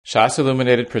Shas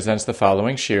Illuminated presents the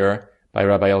following shir by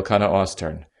Rabbi Elkanah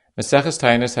Austern. Maseches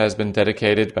Taanis has been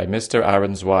dedicated by Mr.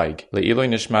 Aaron Zweig, Le'iloi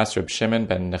Nishmas Reb Shimon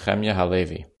ben Nechemya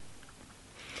Halevi.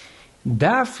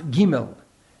 Daf Gimel.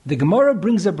 The Gemara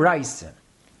brings a brayse.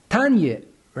 Tanya,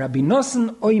 Rabbi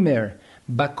Nosson Oimer,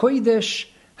 Bakoidesh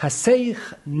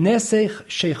Haseich Nesech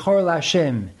Sheichor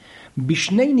LaHashem,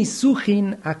 Bishnei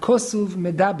Nisuchin Akosuv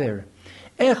Medaber,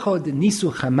 Echod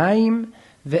Nisuch Hamayim,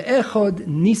 Ve'echod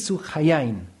Nisuch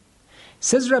Hayayin.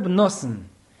 Says Rabbi Nosson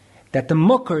that the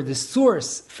mokar, the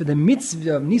source for the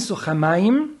mitzvah of Nisuch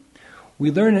Hamayim, we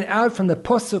learn it out from the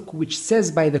posuk which says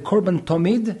by the Korban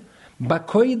Tomid,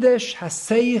 Bakoidesh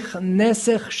Haseich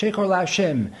Nesech Sheichor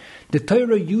LaHashem. The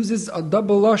Torah uses a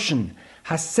double lashon,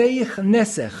 Haseich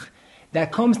Nesech,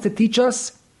 that comes to teach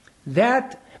us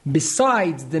that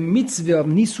besides the mitzvah of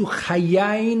Nisuch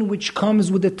Hayayin, which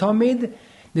comes with the Tomid,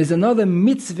 there's another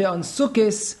mitzvah on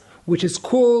Sukkot, which is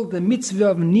called the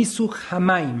mitzvah of Nisuch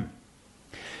Hamayim.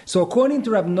 So according to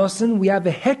Rabbi Nosson, we have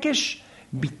a hekesh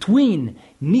between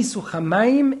Nisuch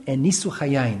Hamayim and Nisuch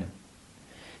Hayayin.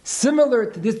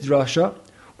 Similar to this drasha,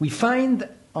 we find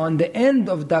on the end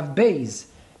of Dav Beis,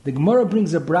 the Gemara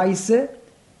brings a brayse,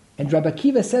 and Rabbi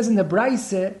Akiva says in the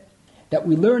brayse that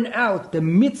we learn out the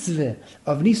mitzvah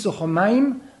of Nisuch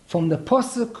Hamayim from the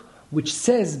posuk which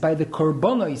says by the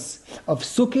korbanos of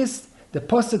Sukkot. The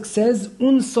pasuk says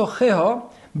unsocheha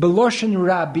beloshen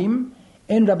rabim,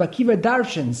 and Rabbi Akiva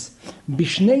darshans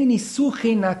bishnei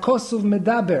nisuchin akosuv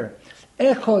medaber,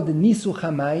 echod nisuch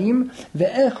hamayim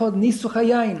ve'echod nisuch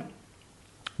hayayin.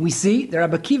 We see that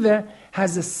Rabbi Akiva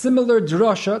has a similar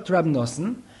drasha to Rabbi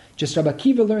Nosson. Just Rabbi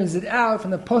Akiva learns it out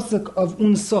from the pasuk of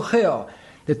unsocheha.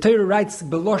 The Torah writes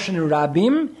beloshen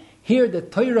rabim. Here the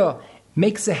Torah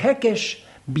makes a hekesh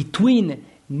between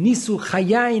nisuch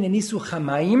hayayin and nisuch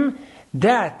hamayim.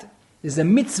 That is a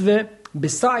mitzvah.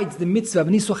 Besides the mitzvah of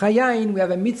Nisuch Hayayin, we have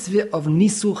a mitzvah of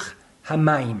Nisuch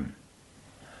Hamayim.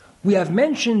 We have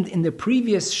mentioned in the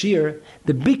previous shir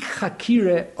the big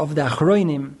chakire of the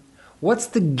Achroinim. What's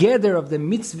the gather of the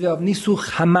mitzvah of Nisuch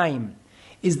Hamayim?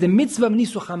 Is the mitzvah of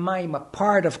Nisuch Hamayim a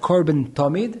part of Korban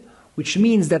Tomid, which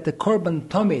means that the Korban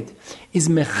Tomid is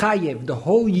mechayev the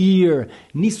whole year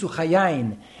Nisuch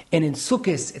Hayayin, and in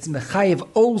Sukkot it's mechayev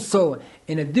also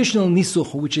an additional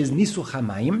Nisuch, which is Nisuch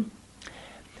Hamayim?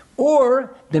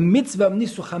 Or the mitzvah of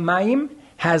Nisuch Hamayim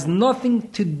has nothing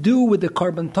to do with the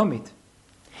Korban Tomid.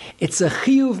 It's a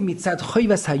chiyuv mitzad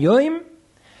choyvas hayoim.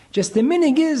 Just the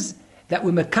minig is that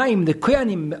we mekayim, the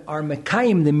koyanim are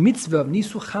mekayim the mitzvah of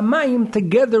Nisuch Hamayim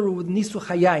together with Nisuch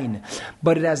Hayayin,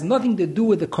 but it has nothing to do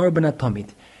with the Korban Tomid.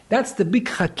 That's the big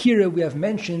chakira we have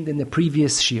mentioned in the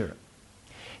previous shir.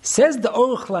 Says the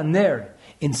Oruch Laner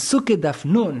in Sukkot Daf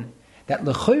Nun that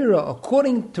lechoira,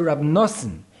 according to Rabbi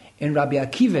Nosson and Rabbi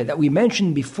Akiva that we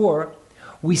mentioned before,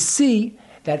 we see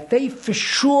that they for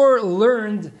sure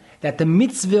learned that the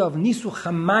mitzvah of Nisuch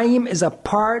Hamayim is a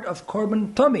part of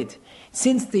Korban Tomid,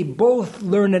 since they both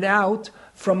learned it out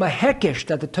from a hekesh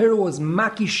that the Torah was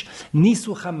makish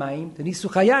Nisuch Hamayim to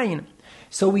Nisuch Hayayin.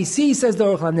 So we see, says the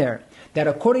Oruch Laner, that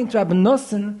according to Rabbi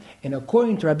Nosson and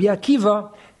according to Rabbi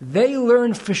Akiva, they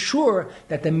learn for sure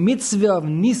that the mitzvah of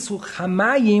Nisuch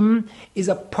Hamayim is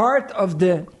a part of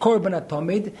the Korban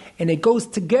Tomid, and it goes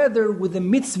together with the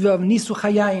mitzvah of Nisuch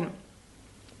Hayayin.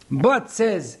 But,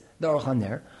 says the Oruch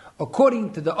Laner,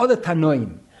 according to the other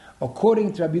Tanoim,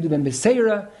 according to Rabbi Yehuda ben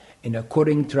Beseira, and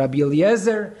according to Rabbi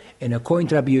Eliezer, and according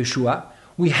to Rabbi Yeshua,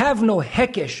 we have no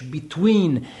hekesh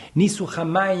between Nisuch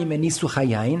Hamayim and Nisuch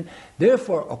Hayayin.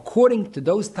 Therefore, according to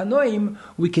those Tanoim,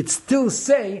 we could still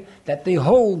say that they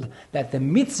hold that the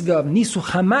mitzvah of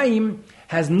Nisuch Hamayim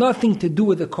has nothing to do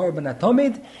with the Korban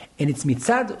Tomid, and it's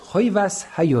mitzad choyvas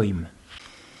hayoim.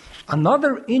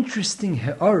 Another interesting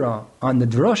he'ara on the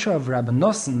drasha of Rabbi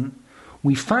Nosson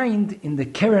we find in the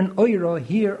Keren Oira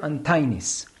here on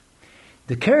Taanis.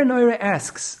 The Keren Oira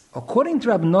asks, according to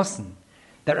Rabbi Nosson,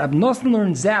 that Rabbi Nosson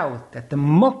learns out that the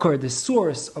mokar, the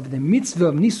source of the mitzvah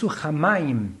of Nisuch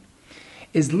Hamayim,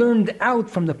 is learned out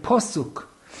from the posuk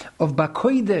of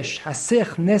Bakoidesh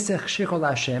Hasech Nesech Sheichor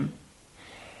LaHashem.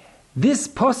 This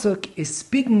posuk is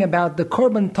speaking about the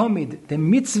Korban Tomid, the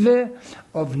mitzvah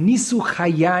of Nisuch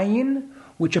Hayayin,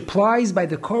 which applies by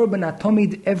the Korban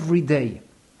Tomid every day.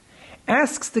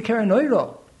 Asks the Keren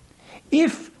Oira,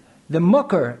 if the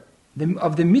mokar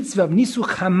of the mitzvah of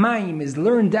Nisuch Hamayim is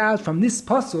learned out from this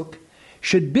pasuk,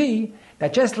 should be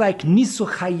that just like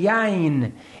Nisuch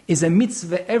Hayayin is a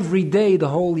mitzvah every day the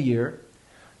whole year,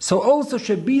 so also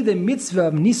should be the mitzvah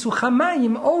of Nisuch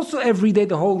Hamayim also every day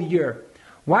the whole year.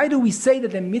 Why do we say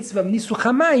that the mitzvah of Nisuch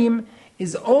Hamayim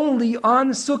is only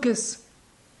on Sukkot?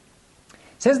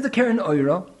 Says the Keren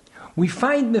Oira, We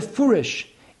find Mefurish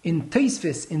in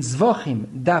Tosfos in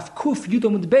Zvachim, Daf Kuf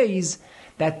Yud Beis,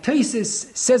 that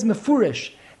Tosfos says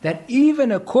Mefurish that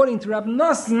even according to Rabbi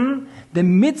Nosson, the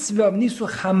mitzvah of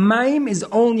Nisuch Hamayim is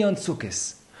only on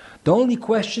Sukkos. The only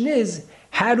question is,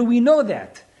 how do we know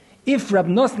that? If Rabbi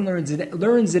Nosson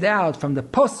learns it out from the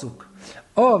Pasuk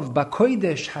of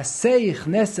Bakodesh Haseich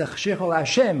Nesech Shechol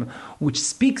Hashem, which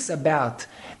speaks about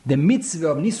the mitzvah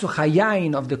of Nisuch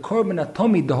Hayayin of the Korban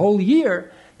Atomid the whole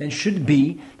year, then should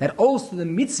be that also the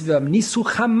mitzvah of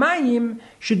Nisuch Hamayim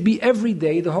should be every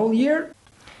day the whole year.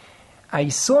 I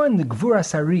saw in the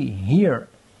Gvuras Ari here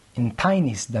in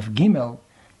Taanis, Daf Gimel,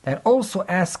 that also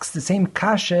asks the same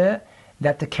kasha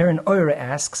that the Keren Oire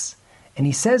asks, and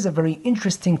he says a very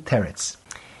interesting teretz.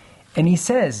 And he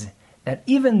says that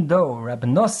even though Rabbi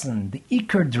Nosson, the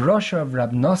Iker Drosha of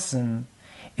Rabbi Nosson,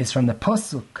 is from the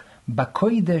Pasuk,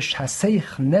 Bakodesh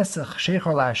Haseich Nesech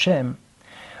Shechol Hashem,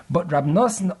 but Rabbi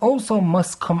Nosson also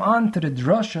must come on to the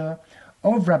Drosha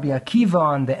of Rabbi Akiva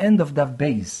on the end of Daf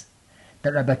Beis,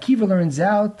 that Rabbi Akiva learns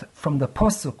out from the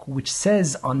Pasuk which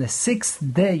says on the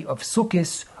 6th day of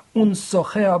Sukkot, Un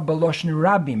Sochea B'Loshen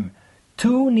Rabim,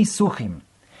 2 Nisuchim.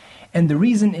 And the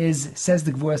reason is, says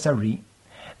the Gvuras Ari,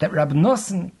 that Rabbi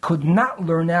Nosson could not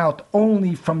learn out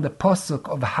only from the Pasuk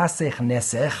of Hasech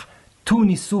Nesech, 2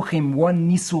 Nisuchim, 1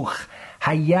 Nisuch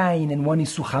Hayayin and 1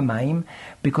 Nisuch Hamayim,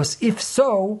 because if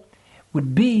so,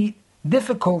 would be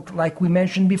difficult, like we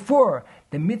mentioned before.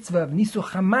 The mitzvah of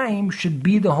Nisuch Hamayim should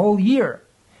be the whole year.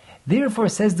 Therefore,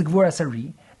 says the Gvuras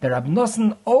Ari, that Rabbi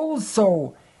Nosson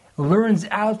also learns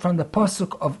out from the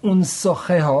Pasuk of Un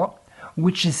Socheho,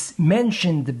 which is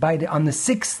mentioned on the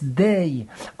 6th day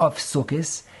of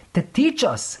Sukkot, to teach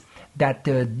us that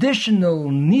the additional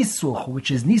Nisuch,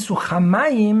 which is Nisuch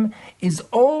Hamayim, is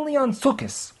only on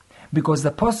Sukkot, because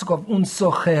the Pasuk of Un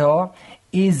Socheho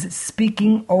is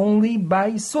speaking only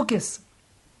by Sukkot.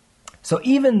 So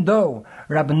even though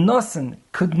Rabbi Nosson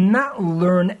could not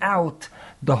learn out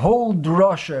the whole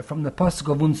drosha from the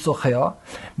Pasuk of Un Sochea,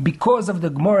 because of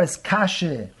the Gemara's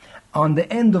kasha on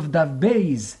the end of Daf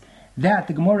Beis, that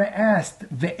the Gemara asked,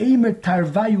 Ve'emer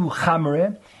tarvayu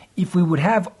chamre, if we would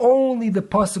have only the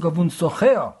Pasuk of Un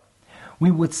Sochea, we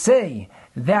would say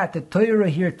that the Torah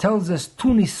here tells us 2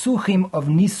 nisuchim of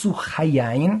Nisuch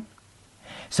Hayayin.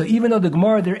 So even though the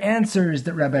Gemara there answers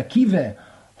that Rabbi Akiva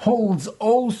holds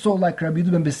also like Rabbi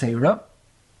Yehuda ben Beseira,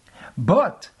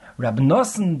 but Rabbi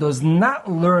Nosson does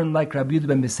not learn like Rabbi Yehuda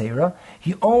ben Beseira,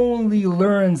 he only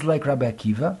learns like Rabbi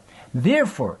Akiva.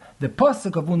 Therefore, the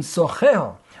Pasuk of Un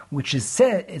Socheo, which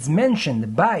is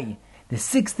mentioned by the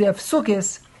 6th day of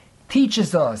Sukkot,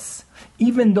 teaches us,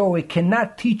 even though it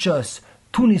cannot teach us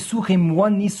 2 Nisuchim,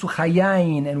 1 Nisuch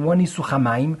Hayayin and 1 Nisuch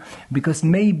Hamayim, because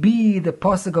maybe the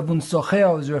Pasuk of Un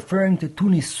Socheo is referring to 2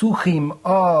 Nisuchim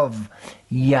of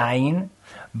Yain,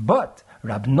 but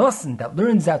Rab Nosson that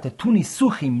learns out the 2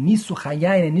 Nisuchim, Nisuch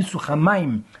Hayayin and Nisuch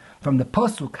Hamayim, from the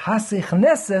Pasuk Hasech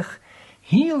Nesech,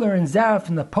 he learns out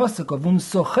from the Pasuk of Un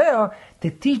Socheo to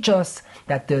teach us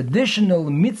that the additional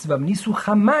mitzvah of Nisuch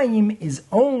Hamayim is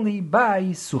only by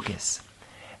Sukkos.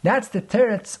 That's the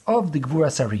teretz of the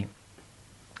Gvuras Ari.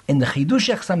 In the Chidush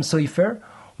Chasam Sofer,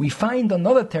 we find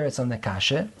another teretz on the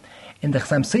kasha, and the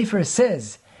Chasam Sofer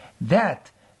says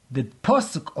that the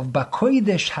Pasuk of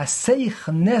Bakodesh Haseich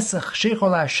Nesech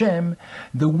Shechol Hashem,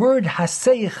 the word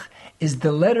Haseich is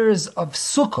the letters of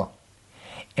Sukkah.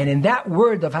 And in that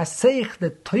word of Haseich, the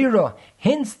Torah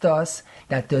hints to us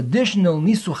that the additional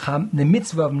Nisuch, the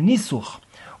mitzvah of Nisuch,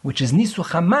 which is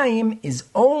Nisuch Hamayim, is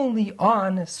only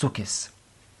on Sukkos.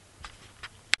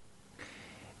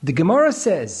 The Gemara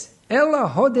says, Ela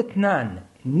hodetnan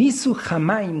Nisuch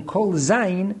Hamayim kol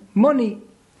zayin moni.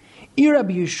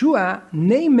 Rabbi Yeshua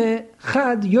neime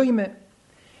chad yoime.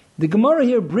 The Gemara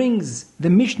here brings the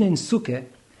Mishnah in Sukkah,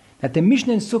 that the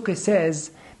Mishnah in Sukkah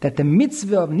says that the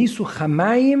mitzvah of Nisuch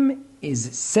Hamayim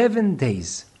is 7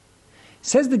 days.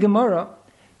 Says the Gemara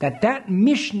that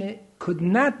Mishnah could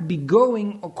not be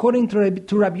going according to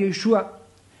Rabbi Yeshua,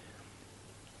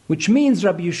 which means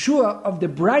Rabbi Yeshua of the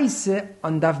Braise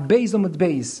on Daf Beis Amud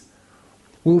Beis.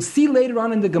 We'll see later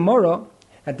on in the Gemara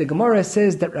that the Gemara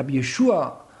says that Rabbi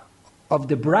Yeshua of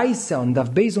the Braise on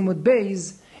Daf Beis Amud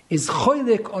Beis is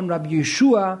choilek on Rabbi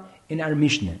Yeshua in our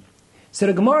Mishnah. So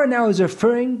the Gemara now is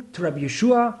referring to Rabbi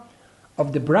Yeshua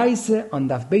of the Braise on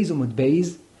Daf Beis Amud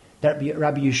Beis, that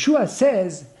Rabbi Yeshua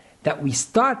says that we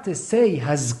start to say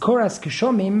Hazkoras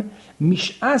Keshomim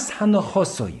Mish'as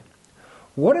Hanochosoi.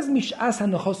 What does Mish'as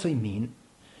Hanochosoi mean?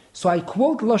 So I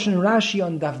quote Lashon Rashi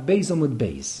on Daf Beis Amud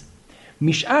Beis.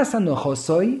 Mish'as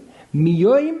Hanochosoi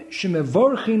Miyoim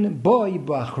Shemevorchin Boi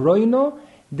Ba'achroino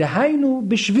Dehainu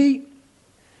B'Shvi.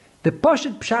 The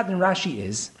Pashut Pshat in Rashi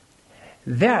is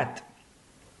that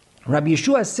Rabbi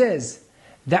Yeshua says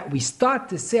that we start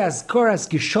to say Azkaras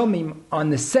Geshomim on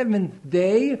the 7th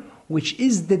day, which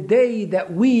is the day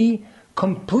that we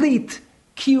complete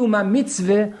Kiyum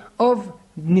HaMitzvah of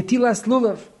Nitilas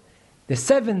Lulav. The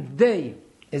 7th day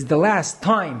is the last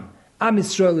time Am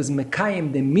Yisrael is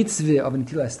Mekayim the Mitzvah of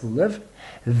Nitilas Lulav.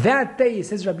 That day,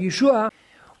 says Rabbi Yeshua,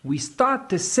 we start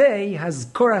to say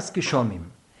Hazkoras Geshomim.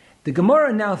 The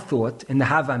Gemara now thought, in the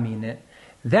Havamine,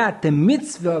 that the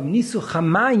Mitzvah of Nisuch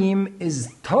HaMayim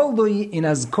is totally in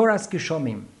Hazkoras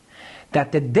Geshomim.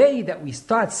 That the day that we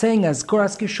start saying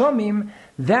Hazkoras Geshomim,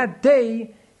 that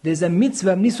day there's a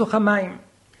Mitzvah of Nisuch HaMayim.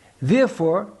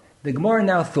 Therefore, the Gemara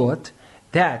now thought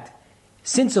that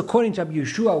since according to Rabbi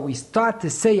Yeshua we start to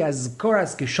say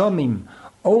Hazkoras Geshomim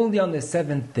only on the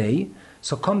 7th day,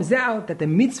 so it comes out that the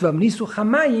Mitzvah of Nisuch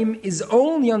HaMayim is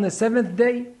only on the 7th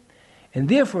day. And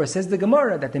therefore, says the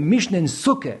Gemara, that the Mishnah in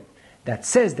Sukkah that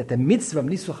says that the Mitzvah of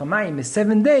Nisuch HaMayim is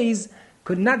 7 days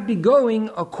could not be going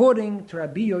according to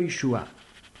Rabbi Yeshua.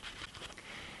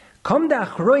 Kom the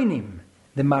Achroinim,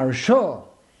 the Maharsha,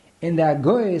 and the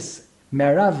Agoyes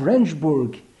Merav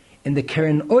Renshburg, and the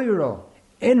Keren Oiro,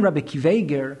 and Rabbi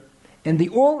Kiveger, and they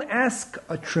all ask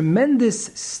a tremendous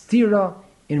stira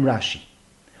in Rashi.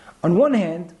 On one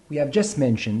hand, we have just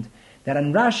mentioned that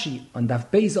on Rashi, on Daf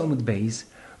Beis Omud Beis,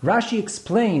 Rashi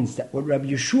explains that what Rabbi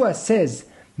Yeshua says,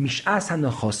 Mish'as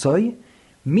HaNechosoi,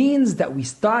 means that we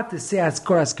start to say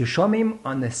Hazkoras Geshomim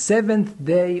on the 7th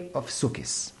day of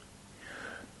Sukkot.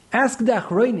 Ask the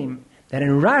Achroinim that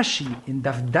in Rashi, in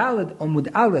Daf Daled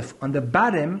Omud Aleph, on the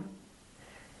bottom,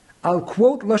 I'll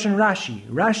quote Loshen Rashi.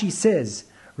 Rashi says,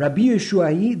 Rabbi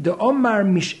Yeshuai, the Omar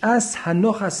Mish'as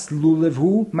Hanochas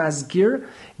Lulevhu Mazkir,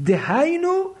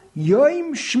 Dehainu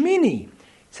Yoim Shmini.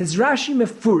 Says Rashi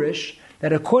Mefurish,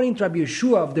 that according to Rabbi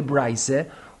Yeshua of the Braise,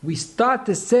 we start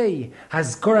to say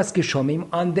Hazkoras Geshomim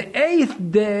on the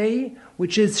 8th day,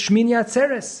 which is Shmini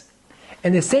Atzeres.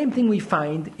 And the same thing we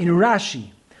find in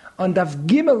Rashi. On Daf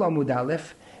Gimel Amud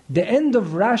Aleph, the end of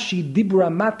Rashi,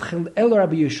 Dibura Matchil El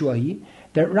Rabbi Yeshuai,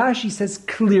 that Rashi says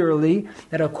clearly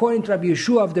that according to Rabbi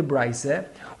Yeshua of the Braise,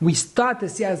 we start to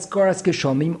see Hazkoras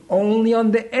Geshomim only on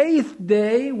the 8th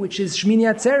day, which is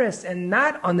Shmini Atzeres, and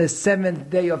not on the 7th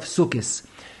day of Sukkot.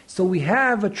 So we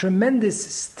have a tremendous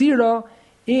stira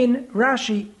in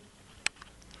Rashi.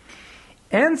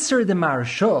 Answer the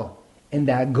Maharsha and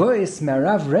the Agoyes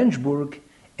Merav Renshburg,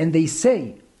 and they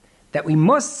say that we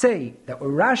must say that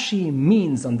what Rashi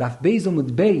means on Daf Beis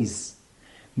Omud Beis,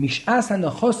 Mish'as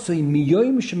HaNechosoi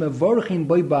miyoim shemevorchin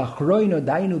boi ba'achroino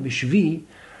dainu b'shvi,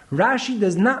 Rashi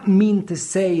does not mean to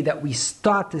say that we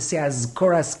start to say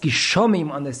Hazkoras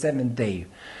Geshomim on the 7th day.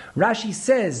 Rashi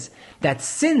says that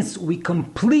since we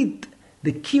complete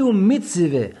the Kiyum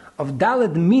Mitzvah of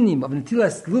Daled Minim of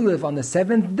Netilas Lulav on the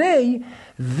 7th day,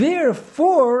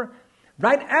 therefore,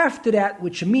 right after that,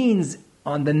 which means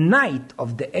on the night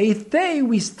of the 8th day,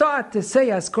 we start to say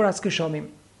Hazkoras Geshomim.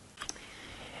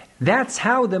 That's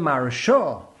how the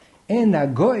Maharsha and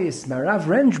Agoyes Merav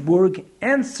Renshburg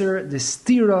answer the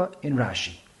stira in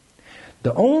Rashi.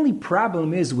 The only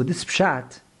problem is with this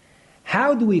pshat,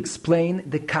 how do we explain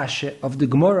the kasha of the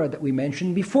Gemara that we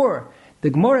mentioned before? The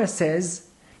Gemara says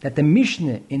that the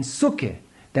Mishnah in Sukkah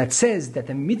that says that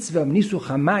the mitzvah of Nisuch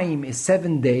HaMayim is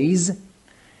 7 days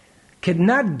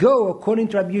cannot go according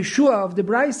to Rabbi Yeshua of the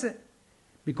Braise.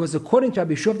 Because according to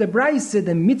Rabbi Yeshua of the Braise,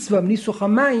 the mitzvah of Nisuch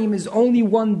HaMayim is only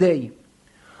 1 day.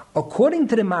 According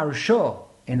to the Maharsha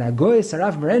and Agoyes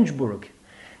Rav Renshburg,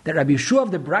 that Rabbi Yeshua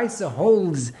of the Braise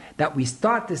holds that we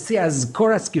start to say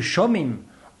Hazkoras Geshomim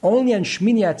only on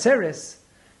Shmini Atzeres,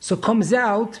 so comes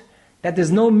out that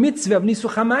there's no mitzvah of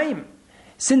Nisuch HaMayim.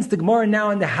 Since the Gemara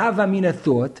now in the Havamina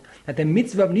thought that the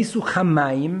mitzvah of Nisuch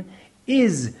HaMayim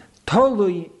is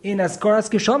totally in Hazkoras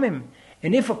Geshomim,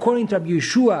 and if according to Rabbi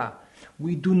Yeshua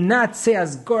we do not say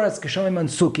Hazkoras Geshomim on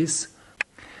Sukkot,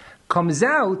 comes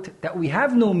out that we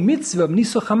have no mitzvah of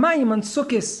Nisuch HaMayim on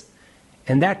Sukkot,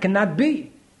 and that cannot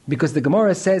be, because the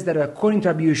Gemara says that according to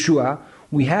Rabbi Yeshua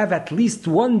we have at least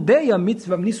 1 day a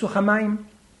mitzvah of Nisuch HaMayim.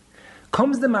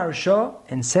 Comes the Maharsha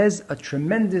and says a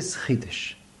tremendous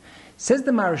chiddush. Says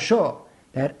the Maharsha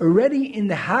that already in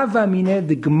the Havamine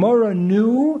the Gemara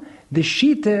knew the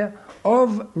shita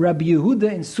of Rabbi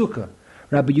Yehuda in Sukkah.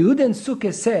 Rabbi Yehuda in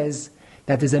Sukkah says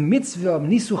that there's a mitzvah of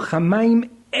Nisuch HaMayim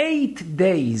 8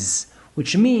 days,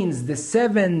 which means the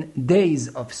 7 days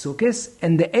of Sukkot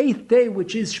and the 8th day,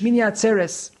 which is Shmini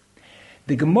Atzeres.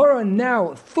 The Gemara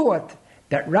now thought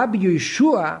that Rabbi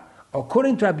Yeshua,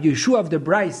 according to Rabbi Yeshua of the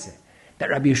Braise, that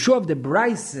Rabbi Yeshua of the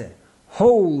Braise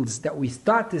holds that we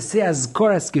start to say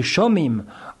Hazkoras Geshomim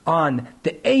on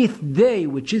the 8th day,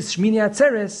 which is Shmini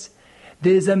Atzeres,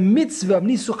 there is a mitzvah of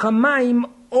Nisuch HaMayim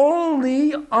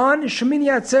only on Shmini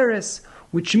Atzeres,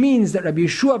 which means that Rabbi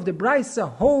Yeshua of the Braisa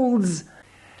holds,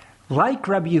 like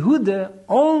Rabbi Yehuda,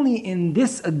 only in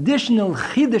this additional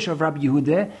Chiddush of Rabbi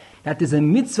Yehuda, that there's a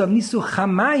mitzvah of Nisuch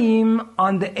HaMayim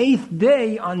on the 8th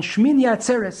day on Shmini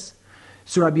Atzeres.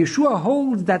 So Rabbi Yeshua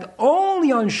holds that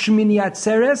only on Shmini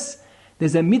Atzeres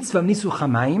there's a mitzvah of Nisuch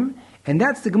HaMayim, and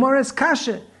that's the Gemara's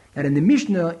kasha, that in the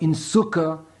Mishnah in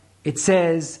Sukkah it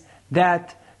says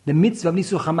that the mitzvah of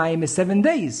Nisuch HaMayim is 7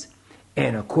 days.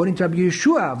 And according to Rabbi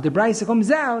Yeshua of the Braisa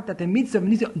comes out that the mitzvah of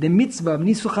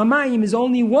Nisuch HaMayim is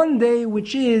only 1 day,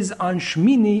 which is on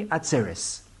Shmini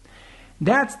Atzeres.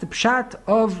 That's the pshat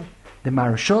of the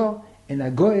Maharsha in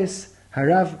Agois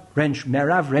Merav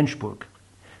Renshburg.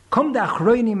 Come the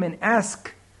Achroinim and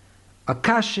ask a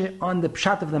kasha on the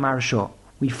pshat of the Maharsha.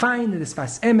 We find in the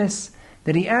Sfas Emes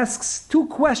that he asks 2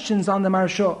 questions on the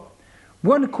Maharsha.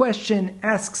 One question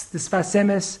asks the Sfas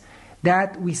Emes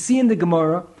that we see in the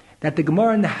Gemara, that the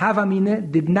Gemara in the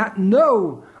Havamina did not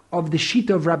know of the sheet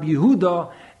of Rabbi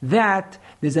Yehuda that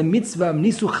there's a mitzvah of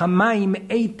Nisuch HaMayim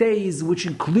 8 days, which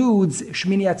includes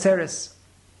Shmini Atzeres.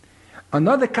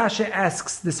 Another kasha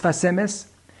asks the Sfas Emes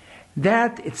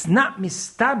that it's not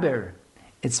mistaber,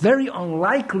 it's very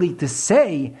unlikely to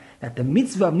say that the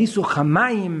mitzvah of Nisuch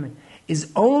HaMayim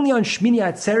is only on Shmini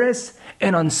Atzeres,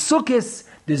 and on Sukkot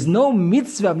there's no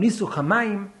mitzvah of Nisuch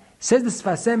HaMayim. Says the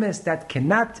Sfas Emes that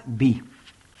cannot be.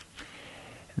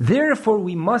 Therefore,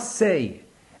 we must say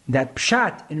that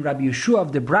Pshat in Rabbi Yeshua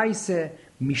of the Braise,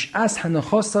 Mish'as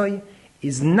Hanochosoi,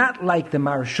 is not like the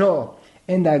Maharsha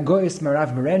and the Agois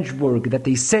Merav Renshburg, that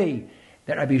they say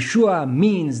that Rabbi Yeshua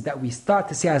means that we start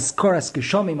to say Azkoras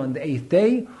Keshomim on the 8th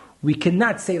day. We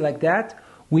cannot say like that.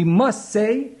 We must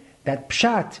say that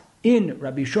Pshat in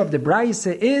Rabbi Yeshua of the Braise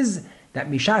is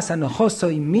that Mish'as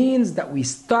Hanochosoi means that we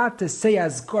start to say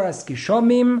Azkoras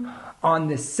Keshomim on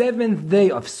the 7th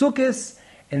day of Sukkot.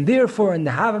 And therefore, in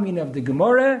the Havamina of the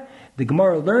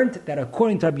Gemara learned that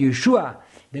according to Rabbi Yeshua,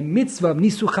 the mitzvah of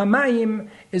Nisuch HaMayim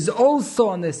is also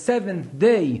on the 7th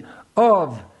day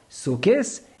of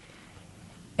Sukkot.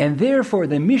 And therefore,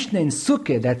 the Mishnah in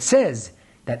Sukkah that says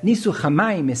that Nisuch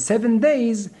HaMayim is 7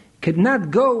 days could not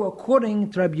go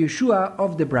according to Rabbi Yeshua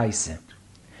of the Braise.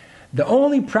 The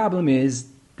only problem is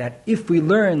that if we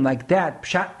learn like that,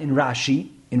 Pshat in Rashi,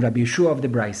 in Rabbi Yeshua of the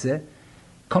Braise,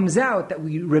 comes out that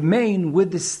we remain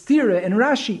with the stira in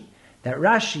Rashi. That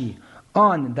Rashi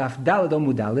on Daf Daled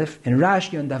Amud Aleph and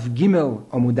Rashi on Daf Gimel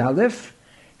Amud Aleph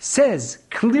says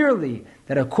clearly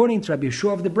that according to Rabbi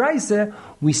Yeshua of the Braise,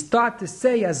 we start to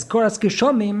say Azkoras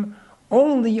Keshomim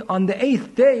only on the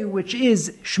 8th day, which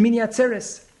is Shmini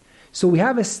Atzeres. So we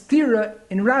have a stira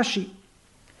in Rashi.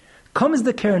 Comes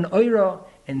the Keren Oira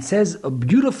and says a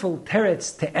beautiful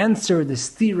teretz to answer the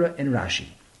stira in Rashi.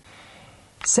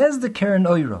 Says the Keren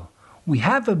Oira, we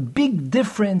have a big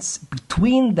difference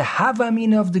between the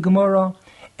Havamina of the Gemara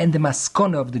and the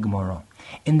Maskona of the Gemara.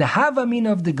 In the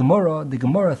Havamina of the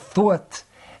Gemara thought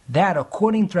that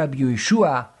according to Rabbi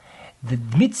Yeshua, the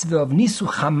mitzvah of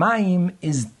Nisuch HaMayim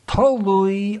is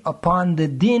totally upon the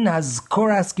din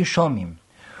Azkoras Keshomim,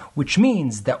 which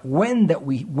means that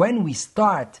when we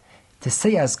start to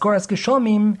say Azkoras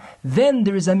Keshomim, then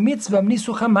there is a mitzvah of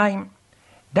Nisuch HaMayim.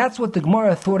 That's what the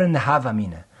Gemara thought in the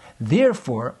Havamina.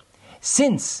 Therefore,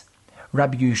 since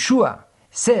Rabbi Yeshua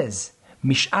says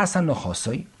Mish'as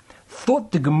Hanochosoi,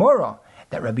 thought the Gemara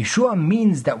that Rabbi Yeshua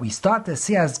means that we start to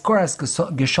say Azkoras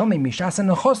Keshomim Mish'as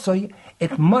Hanochosoi,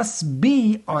 it must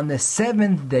be on the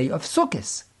 7th day of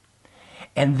Sukkot.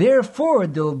 And therefore,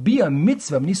 there will be a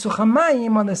mitzvah of Nisuch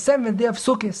HaMayim on the 7th day of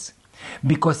Sukkot.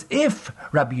 Because if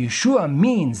Rabbi Yeshua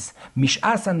means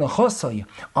Mish'as Hanochosoi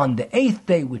on the 8th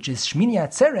day, which is Shmini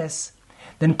Atzeres,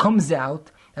 then comes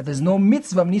out that there's no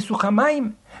mitzvah of Nisuch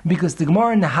HaMayim, because the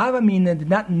Gemara and the Havamina did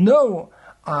not know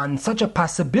on such a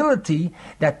possibility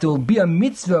that there will be a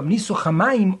mitzvah of Nisuch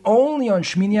HaMayim only on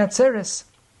Shmini Atzeres.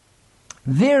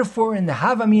 Therefore, in the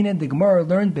Havamina, the Gemara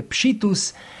learned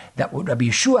Bepshitus that what Rabbi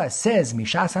Yeshua says,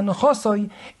 Mish'as Hanochosoi,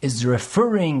 is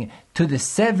referring to the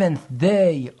 7th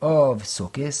day of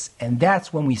Sukkot, and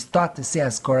that's when we start to say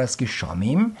Azkoras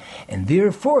Keshomim, and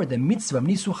therefore the mitzvah of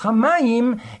Nisuch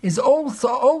HaMayim is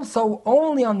also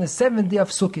only on the 7th day of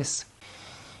Sukkot.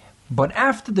 But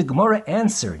after the Gemara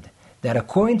answered that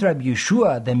according to Rabbi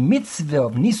Yeshua, the mitzvah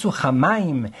of Nisuch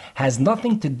HaMayim has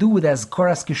nothing to do with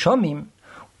Azkoras Keshomim,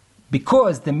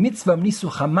 because the mitzvah of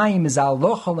Nisuch HaMayim is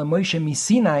Alocha LeMoshe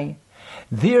Misinai,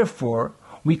 therefore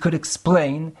we could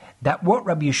explain that what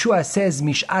Rabbi Yeshua says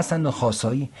Mish'as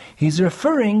Hanochosoi, he's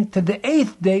referring to the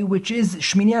 8th day, which is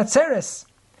Shmini Atzeres.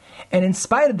 And in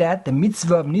spite of that, the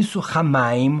mitzvah of Nisu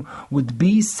Chamayim would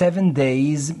be 7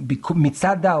 days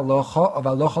mitzad ha'alocha of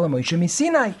Alocha l'Moshe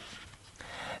Misinai.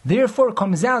 Therefore, it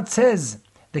comes out, says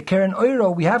the Keren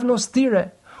Oiro, we have no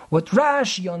stira. What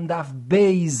Rashi on Daf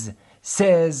Beis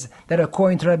says that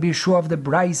according to Rabbi Yeshua of the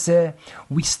Braise,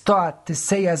 we start to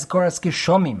say Azkaras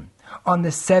Keshomim on the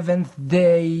 7th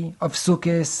day of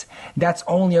Sukkot. That's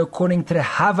only according to the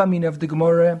Havamin of the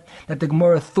Gemara, that the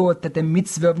Gemara thought that the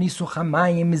mitzvah of Nisu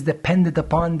Chamayim is dependent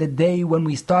upon the day when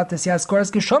we start to say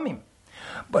Azkaras Keshomim.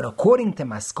 But according to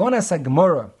Maskonas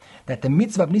HaGemara, that the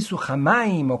mitzvah of Nisu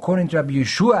Chamayim, according to Rabbi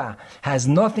Yeshua, has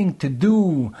nothing to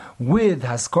do with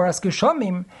Haskaras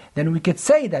Keshomim, then we could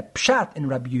say that Pshat in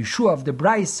Rabbi Yeshua of the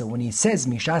Braise, when he says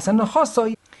Mishas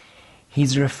HaNachosoi,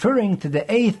 he's referring to the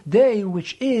 8th day,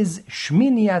 which is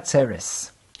Shmini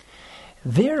Atzeres.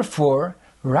 Therefore,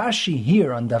 Rashi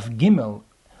here on Daf Gimel,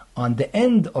 on the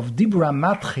end of Dibra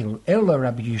Matchil Ela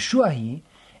Rabbi Yeshuahi,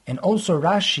 and also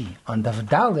Rashi on Daf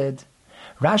Daled,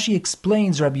 Rashi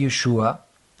explains Rabbi Yeshua,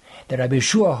 that Rabbi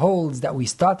Yeshua holds that we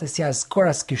start to see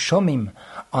Azkaras Keshomim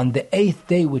on the 8th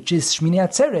day, which is Shmini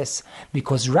Atzeres,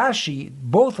 because Rashi,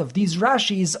 both of these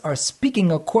Rashis are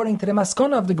speaking according to the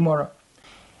Maskana of the Gemara.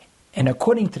 And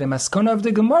according to the Maskana of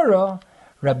the Gemara,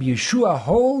 Rabbi Yeshua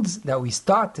holds that we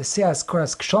start to say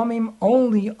Azkaras Keshomim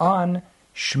only on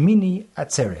Shmini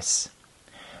Atzeres.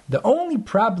 The only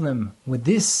problem with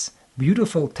this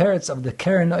beautiful teretz of the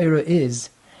Keren Oiro is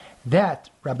that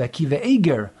Rabbi Akiva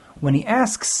Eiger, when he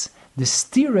asks the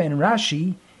stira in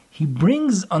Rashi, he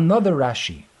brings another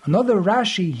Rashi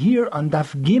here on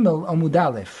Daf Gimel Amud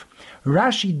Aleph.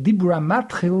 Rashi Dibra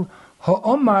Matchil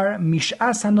Ha'omar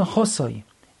Mish'as HaNachosoi.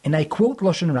 And I quote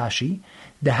Loshen Rashi,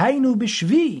 Dehainu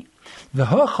B'Shvi,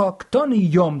 V'hocha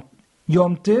Ktoni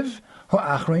Yom Tiv,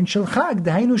 Ha'achroin Shel Chag,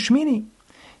 Dehainu Shmini.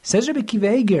 Says Rabbi Akiva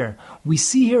Eiger, we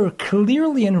see here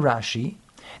clearly in Rashi,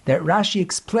 that Rashi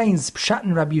explains Pshat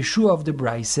and Rabbi Yeshua of the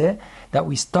Braise, that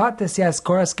we start to say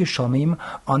Azkaras Keshomim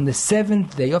on the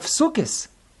 7th day of Sukkot.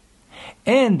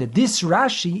 And this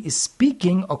Rashi is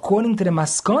speaking according to the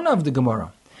Maskana of the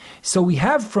Gemara. So we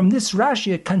have from this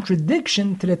Rashi a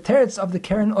contradiction to the teretz of the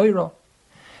Keren Oiro.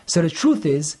 So the truth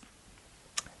is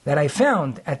that I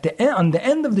found on the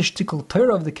end of the Shtikul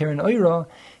Torah of the Keren Oiro,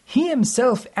 he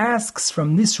himself asks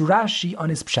from this Rashi on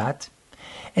his Pshat,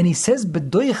 and he says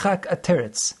bedoichak a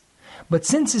teretz. But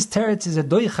since his teretz is a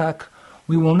doichak,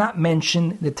 we will not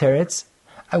mention the teretz.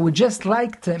 I would just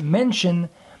like to mention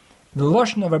the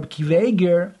Lashon of Rabbi Akiva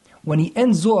Eiger when he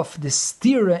ends off the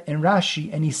stira in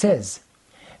Rashi, and he says,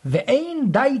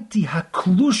 Ve'ein daiti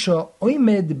haklusha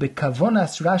oimed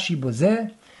bekavonas Rashi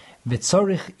bozeh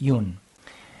vetzorich yun.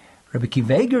 Rabbi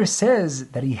Akiva Eiger says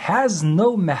that he has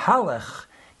no mehalach,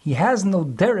 he has no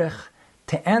derech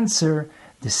to answer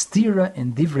the stira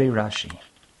in Divrei Rashi.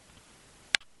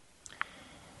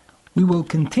 We will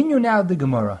continue now the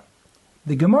Gemara.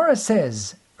 The Gemara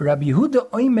says, Rabbi Yehuda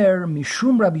Oimer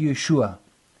Mishum Rabbi Yeshua,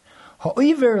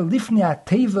 Ha'oiver lifnei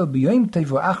ha'teva b'yoim tov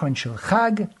ha'achron shel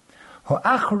chag,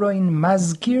 ha'achroin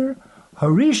mazkir,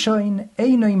 ha'rishoin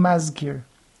einoi mazkir.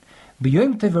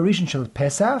 B'yoim tov ha'rishon shel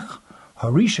Pesach,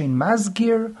 ha'rishoin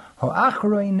mazkir,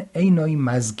 ha'achroin einoi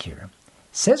mazkir.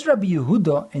 Says Rabbi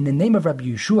Yehuda in the name of Rabbi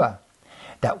Yeshua,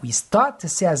 that we start to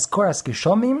say Azkaras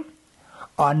Keshomim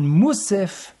on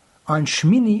Musaf, on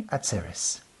Shmini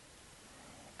Atzeres.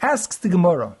 Asks the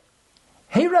Gemara,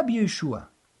 Hey Rabbi Yeshua,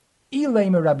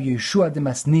 Ileim Rabbi Yeshua de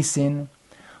Masnisin,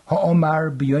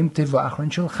 Ha'omar b'yoim tov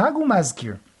ha'achron shel chag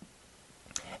u'mazkir.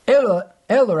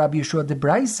 Elo Rabbi Yeshua de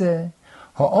Braise,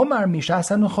 Ha'omar mishas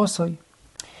ha'nachosoi.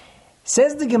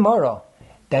 Says the Gemara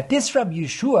that this Rabbi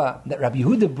Yeshua that Rabbi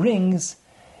Yehuda brings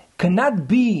cannot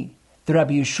be the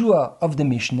Rabbi Yeshua of the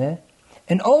Mishnah,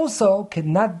 and also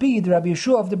cannot be the Rabbi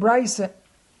Yeshua of the Braise.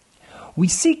 We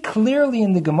see clearly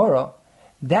in the Gemara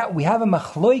that we have a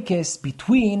machloikes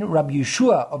between Rabbi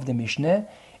Yeshua of the Mishnah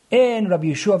and Rabbi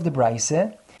Yeshua of the Braise,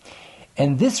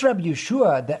 and this Rabbi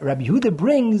Yeshua that Rabbi Yehuda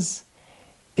brings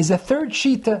is a third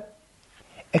shita.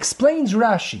 Explains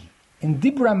Rashi in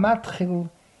Dibra Matchil,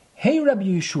 Hey Rabbi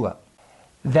Yeshua,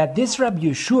 that this Rabbi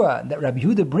Yeshua that Rabbi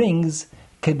Yehuda brings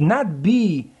could not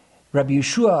be Rabbi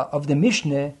Yeshua of the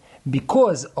Mishnah,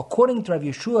 because according to Rabbi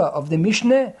Yeshua of the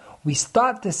Mishnah, we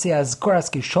start to say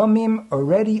Azkaras Keshomim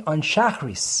already on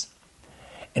Shachris.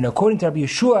 And according to Rabbi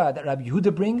Yeshua that Rabbi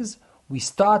Yehuda brings, we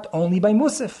start only by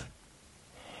Musaf.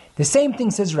 The same thing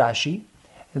says Rashi,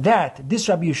 that this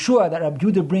Rabbi Yeshua that Rabbi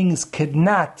Yehuda brings could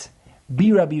not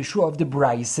be Rabbi Yeshua of the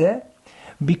Braise,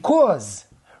 because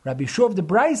Rabbi Yeshua of the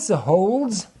Braise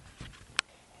holds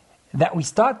that we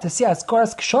start to say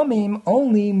Azkaras Keshomim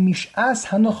only Mish'as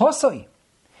HaNachosoi.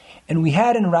 and we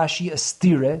had in Rashi a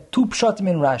stire, two pshatim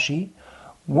in Rashi.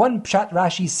 One pshat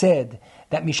Rashi said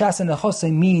that Mishas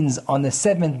Nechose means on the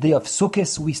 7th day of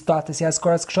Sukkot we start to say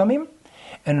Azkaras Kshomim,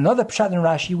 and another pshat in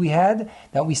Rashi we had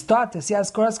that we start to say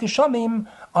Azkaras Kshomim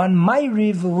on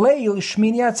Ma'ariv Leil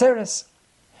Shmini Atzeres.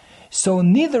 So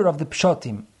neither of the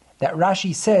pshatim that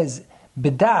Rashi says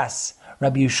Bedas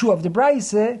Rabbi Yeshua of the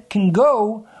Braise can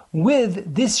go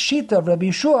with this shita of Rabbi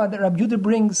Yeshua that Rabbi Yehuda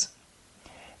brings.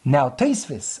 Now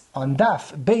Tosfos on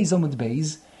Daf Beis Omud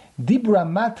Beis Dibra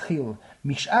Matchil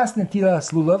Mishas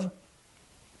Netilas Lulav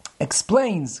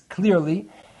explains clearly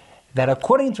that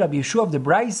according to Rabbi Yeshua of the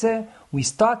Braise, we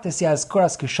start to say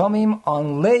Azkaras Keshomim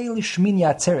on Leil Shmini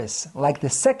Atzeres, like the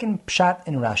second pshat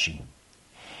in Rashi.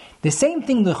 The same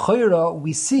thing l'choira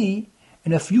we see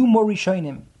in a few more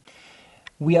Rishonim.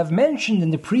 We have mentioned in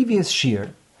the previous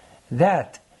shir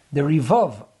that the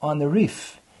Rivov on the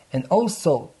Rif and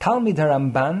also Talmid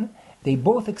HaRamban, they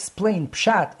both explain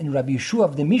pshat in Rabbi Yeshua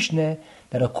of the Mishnah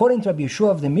that according to Rabbi Yeshua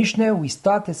of the Mishnah, we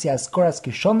start to say Azkaras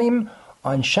Keshomim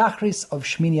on Shachris of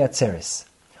Shmini Atzeres.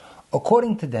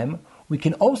 According to them, we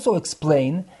can also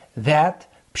explain that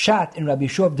pshat in Rabbi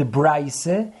Yeshua of the Braise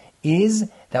is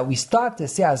that we start to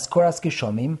say Azkaras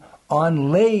Keshomim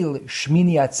on Leil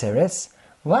Shmini Atzeres,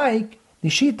 like the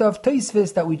shita of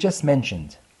Tosfos that we just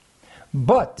mentioned.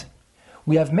 But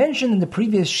we have mentioned in the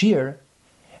previous shir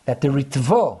that the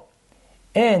Ritvo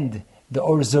and the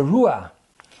Or Zarua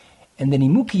and the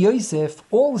Nimuki Yosef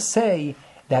all say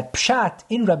that pshat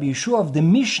in Rabbi Yeshua of the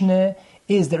Mishnah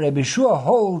is that Rabbi Yeshua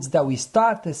holds that we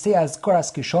start to say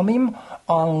Azkaras Keshomim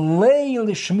on Leil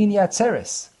Shmini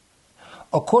Atzeres.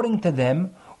 According to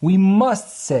them, we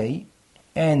must say,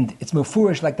 and it's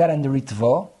mefurish like that in the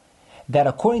Ritvo, that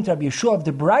according to Rabbi Yeshua of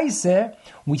the Braise,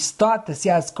 we start to say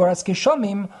Azkaras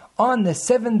Keshomim on the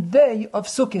 7th day of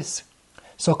Sukkot.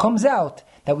 So it comes out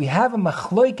that we have a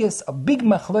machloikes, a big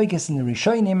machloikes in the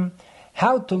Rishonim,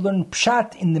 how to learn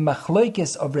pshat in the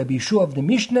machloikes of Rabbi Yeshua of the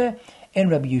Mishnah and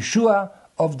Rabbi Yeshua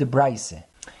of the Braise.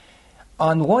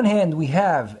 On one hand, we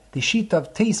have the shita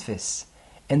of Tosfos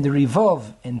and the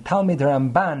Rivov and Talmid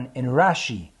Ramban and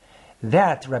Rashi,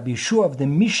 that Rabbi Yeshua of the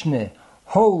Mishnah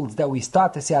holds that we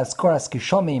start to say Azkaras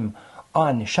Keshomim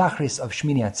on Shachris of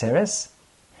Shmini Atzeres,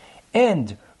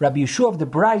 and Rabbi Yeshua of the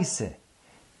Braise,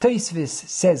 Tosfos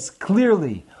says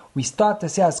clearly we start to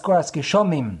say Azkaras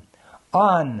Keshomim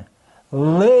on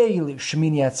Leil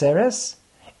Shmini Atzeres,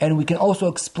 and we can also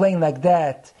explain like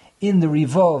that in the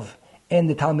Rivov and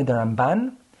the Talmid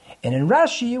Ramban. And in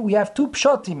Rashi we have two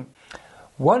pshatim.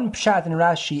 One pshat in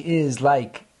Rashi is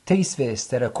like Tosfos,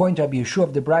 that according to Rabbi Yeshua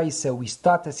of the Braise, we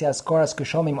start to say Azkaras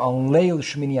Keshomim on Leil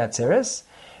Shmini Atzeres.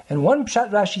 And one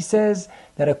pshat Rashi says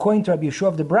that according to Rabbi Yeshua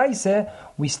of the Braise,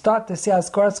 we start to say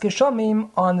Azkaras Keshomim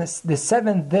on the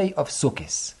 7th day of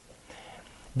Sukkot.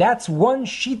 That's one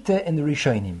shita in the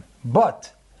Rishonim.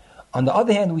 But on the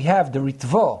other hand, we have the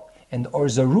Ritvo and the Or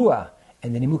Zarua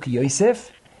and the Nimuki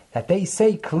Yosef, that they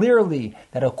say clearly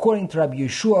that according to Rabbi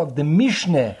Yeshua of the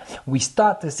Mishnah, we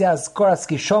start to say Azkaras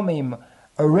Keshomim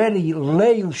already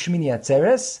Leil Shmini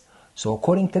Atzeres. So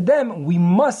according to them, we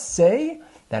must say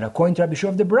that according to Rabbi Yeshua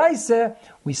of the Braise,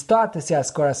 we start to say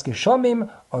Azkaras Keshomim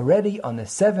already on the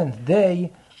 7th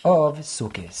day of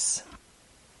Sukkot.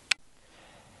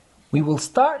 We will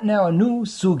start now a new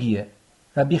sugya.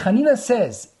 Rabbi Chanina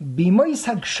says, B'mois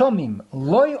hagshomim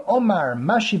loy omar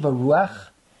mashiv ruach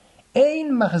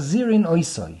ein machzirin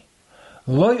oisoi.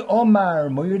 Loy omar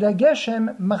moyed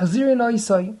hageshem machzirin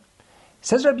oisoi.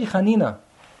 Says Rabbi Chanina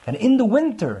that in the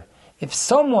winter, if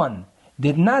someone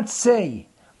did not say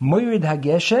moyed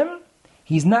hageshem,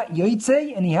 he's not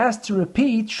yotzei and he has to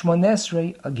repeat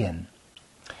Shmonesrei again.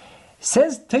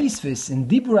 Says Tosfos in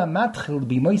Dibura Matchil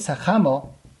B'mois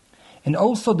hachamo, and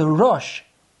also the Rosh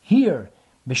here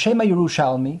B'Shema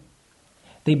Yerushalmi,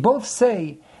 they both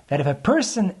say that if a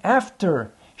person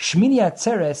after Shmini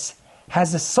Atzeres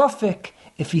has a suffix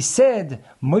if he said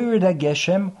Moirid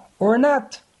HaGeshem or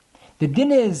not, the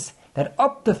din is that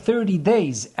up to 30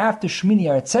 days after Shmini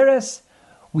Atzeres,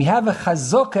 we have a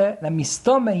chazokah that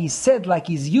mistama he said like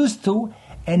he's used to,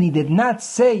 and he did not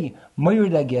say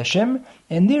Moirid HaGeshem,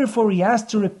 and therefore he has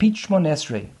to repeat Shmon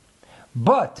Esrei.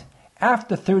 But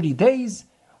after 30 days,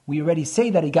 we already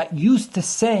say that he got used to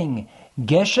saying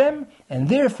Geshem, and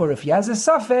therefore if he has a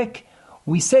suffix,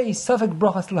 we say Safek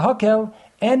Brochas L'Hakel,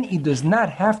 and he does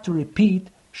not have to repeat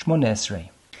Shmon Esrei.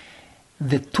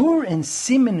 The Tur in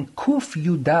Siman Kuf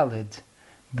Yudalid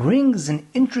brings an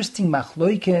interesting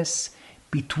machloikes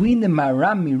between the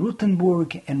Maram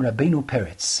Mirutenburg and Rabbeinu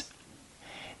Peretz.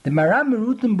 The Maram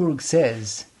Mirutenburg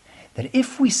says that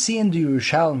if we see in the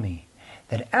Yerushalmi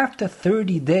that after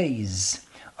 30 days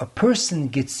a person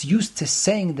gets used to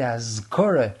saying the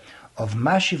Azkara of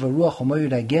Mashiv Ruach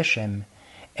Umoyed HaGeshem,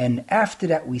 and after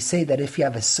that we say that if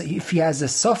he has a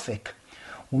suffix,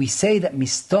 we say that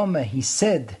Mistoma, he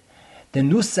said, the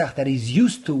Nusach that he's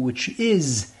used to, which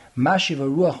is Mashiv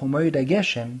Ruach Umoyed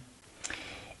HaGeshem.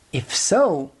 If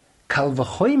so, Kal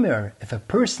V'chomer, if a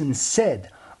person said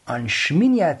on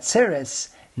Shmini Atzeres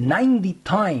 90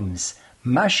 times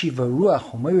Mashiv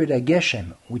Ruach Umoyed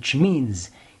HaGeshem, which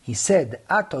means he said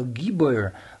Ato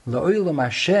Gibor La'olam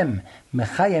Hashem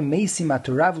Mechaya Meisim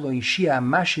Atorav Lo Yishia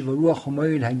Mashiv Ruach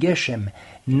Umoyed HaGeshem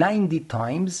 90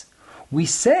 times, we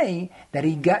say that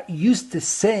he got used to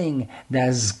saying the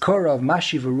Azkara of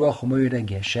Mashiv Ruach Umoyed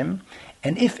HaGeshem,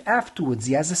 and if afterwards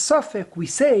he has a suffix, we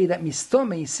say that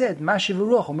Mistome, he said Mashiv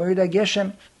Ruach Umoyed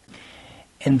HaGeshem.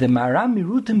 And the Maram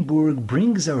Rutenburg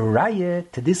brings a raya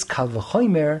to this Kal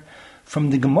V'chomer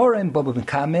from the Gemara in Baba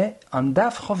Mekame on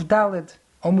Daf Chof Daled,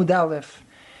 Omud Aleph.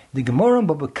 The Gemara in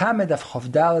Baba Mekame Daf Chof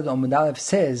Daled, Omud Aleph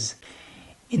says,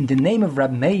 in the name of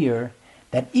Rab Meir,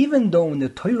 that even though in the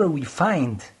Torah we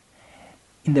find,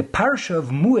 in the Parsha of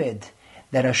Mued,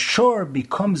 that a shor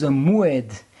becomes a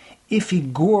Mued if he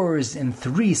gores in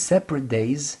 3 separate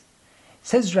days,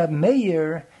 says Rab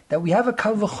Meir that we have a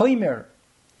Kal V'chomer.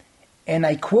 And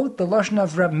I quote the Lashon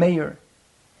of Rab Meir,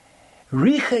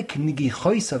 Richek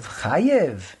nigichoisav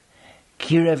chayev,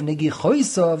 kirev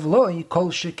nigichoisav loi kol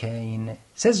shekein.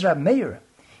 Says Rab Meir,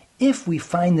 if we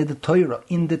find in the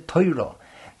Torah,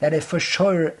 that if a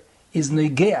shor is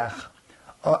noigeach,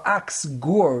 or axe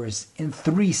gores in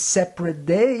 3 separate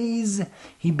days,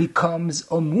 he becomes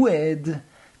a mued.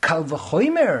 Kal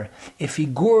v'chomer, if he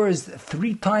gores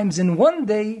 3 times in 1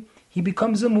 day, he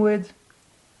becomes a mued.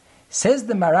 Says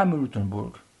the Maram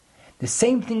Rutenburg, the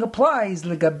same thing applies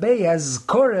legabei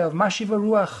Azkora of Mashiv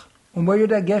Ruach Umoyed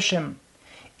HaGeshem.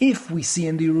 If we see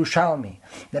in the Yerushalmi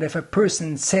that if a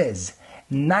person says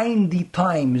 90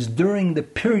 times during the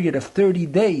period of 30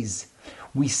 days,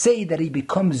 we say that he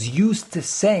becomes used to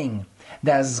saying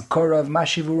the Azkara of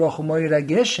Mashiv Ruach Umoyed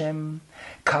HaGeshem.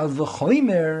 Kal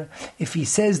v'chomer, if he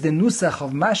says the Nusach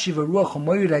of Mashiv Ruach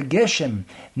Umoyed HaGeshem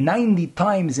 90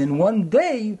 times in 1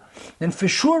 day, then for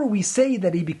sure we say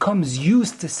that he becomes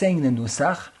used to saying the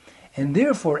Nusach, and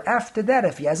therefore after that,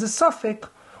 if he has a suffix,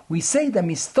 we say that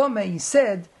Mistome, he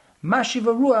said Mashiv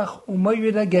Ruach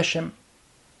Umoyed HaGeshem.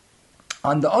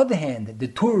 On the other hand, the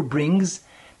Torah brings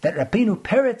that Rabbeinu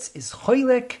Peretz is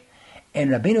choylek, and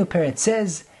Rabbeinu Peretz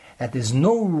says that there's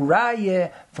no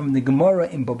raya from the Gemara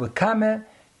in Baba Kame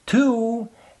to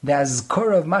the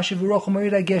Azkara of Mashiv Ruach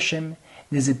Umoyed HaGeshem.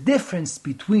 There's a difference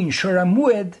between Shor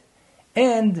HaMued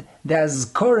and the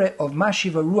Azkara of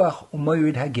Mashiv Ruach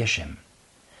Umoyed HaGeshem.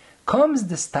 Comes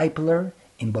the Stipler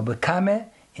in Baba Kame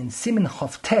in Siman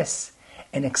Chof Tes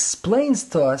and explains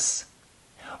to us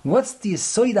what's the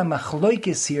Yesod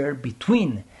HaMachloikes here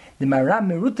between the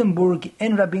Maram Rutenburg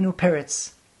and Rabbeinu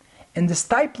Peretz. And the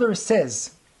Stipler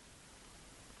says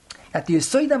that the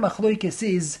Yesod HaMachloikes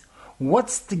is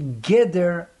what's the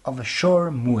geder of a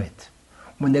shor mued.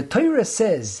 When the Torah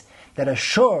says that a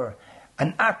shor,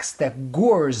 an axe that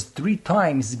gores 3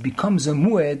 times becomes a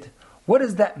mued, what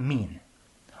does that mean?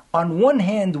 On one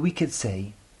hand, we could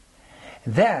say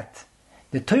that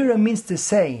the Torah means to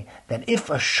say that if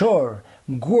a shor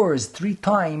gores 3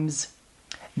 times,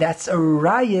 that's a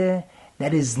raya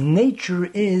that his nature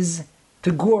is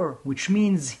to gore, which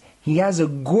means he has a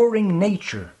goring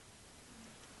nature.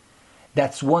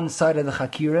 That's one side of the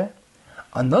Chakira.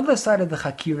 Another side of the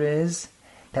Chakira is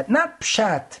that not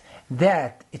pshat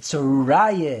that it's a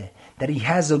raya that he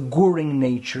has a goring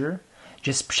nature,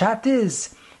 just pshat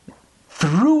is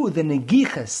through the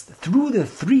negichas, through the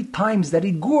 3 times that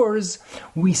he gores,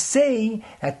 we say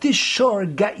that this shor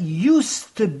got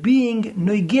used to being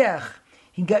noigeach.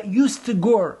 He got used to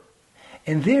gore.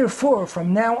 And therefore,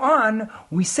 from now on,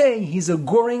 we say he's a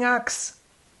goring ox.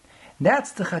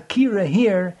 That's the Chakira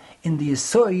here in the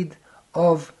Yesod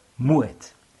of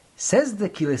Mued. Says the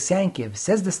Kilis Yankiv,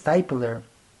 says the Stipler,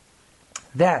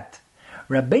 that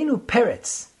Rabbeinu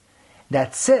Peretz,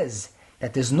 that says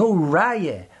that there's no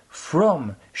raya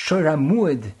from Shor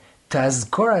HaMued to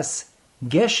Azkoras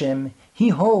Geshem, he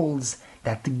holds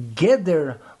that the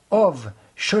geder of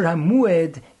Shor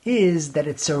HaMued is that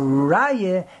it's a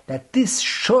raya that this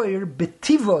Shor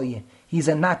Betivoy, he's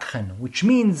a Nakhan, which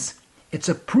means it's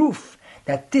a proof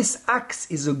that this axe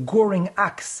is a goring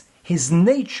axe. His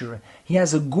nature, he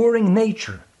has a goring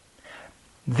nature.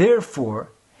 Therefore,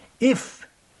 if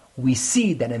we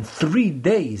see that in 3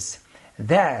 days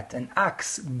that an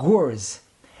axe gores,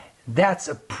 that's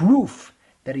a proof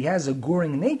that he has a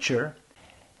goring nature,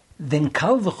 then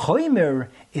kal v'chomer,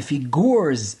 if he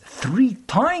gores 3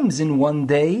 times in one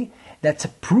day, that's a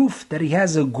proof that he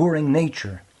has a goring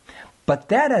nature. But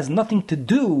that has nothing to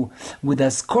do with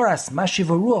Azkoras Mashiv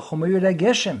Ruach U'Moed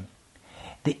HaGeshem.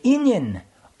 The inyan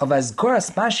of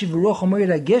Azkoras Mashiv Ruach U'Moed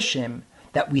HaGeshem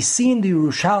that we see in the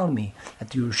Yerushalmi,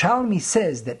 that the Yerushalmi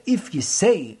says that if you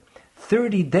say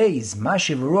 30 days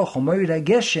Mashiv Ruach U'Moed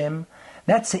HaGeshem,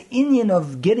 that's an inyan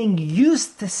of getting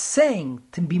used to saying,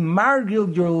 to be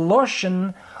margil your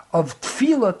loshen of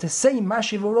tefillah, to say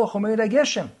Mashiv Ruach U'Moed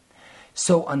HaGeshem.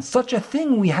 So on such a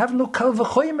thing we have no kal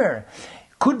v'chomer.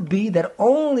 Could be that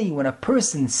only when a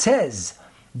person says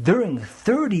during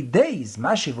 30 days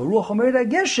Mashiv Ruach U'Moed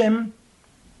HaGeshem,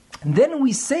 then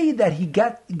we say that he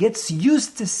gets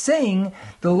used to saying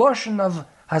the loshen of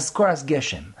Hazkoras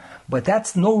Geshem. But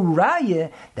that's no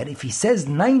raya that if he says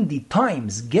 90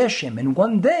 times Geshem in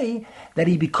one day, that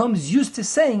he becomes used to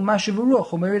saying Mashiv Ruach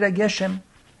U'Moed HaGeshem.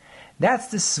 That's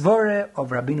the svara of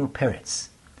Rabbeinu Peretz.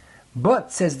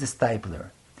 But, says the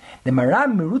Stipler, the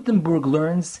Maram Merutenburg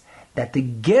learns that the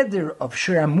Geder of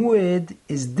Shir HaMued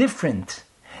is different.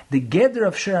 The Geder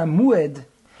of Shir HaMued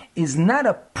is not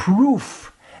a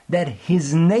proof that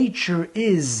his nature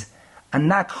is a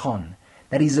nakchon,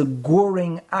 that he's a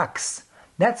goring ox.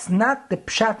 That's not the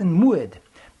Pshat in Mued.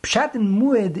 Pshat in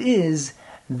Mued is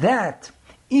that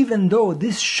even though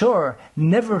this shor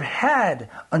never had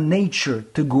a nature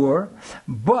to gore,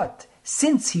 but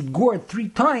since he gored 3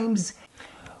 times,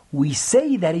 we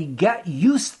say that he got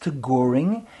used to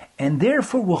goring, and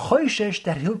therefore we're choishesh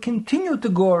that he'll continue to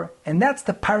gore, and that's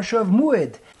the parsha of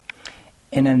Mued.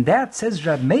 And on that says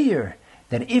Rav Meir,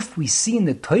 that if we see in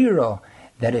the Torah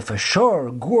that if a shor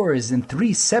gores in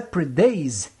 3 separate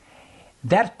days,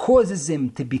 that causes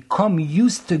him to become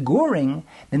used to goring,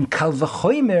 then kal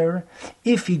v'chomer,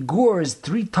 if he gores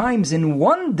 3 times in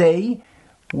one day,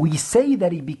 we say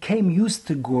that he became used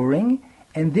to goring,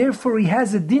 and therefore he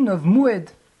has a din of mued.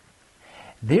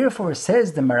 Therefore,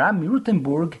 says the Maram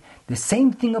Merutenburg, the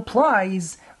same thing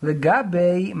applies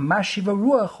legabe Mashiv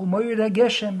Ruach U'Moed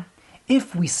HaGeshem.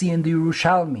 If we see in the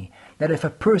Yerushalmi that if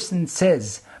a person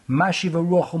says Mashiv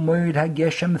Ruach U'Moed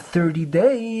HaGeshem 30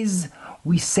 days,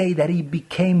 we say that he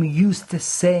became used to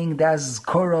saying the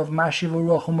Azkor of Mashiv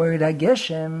Ruach U'Moed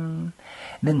HaGeshem.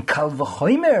 Then kal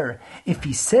v'chomer, if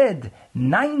he said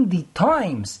 90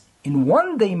 times in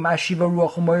one day Mashiv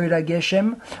Ruach U'Moed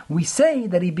HaGeshem, we say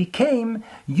that he became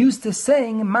used to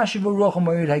saying Mashiv Ruach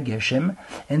U'Moed HaGeshem,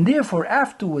 and therefore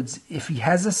afterwards, if he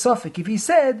has a suffix, if he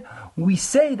said, we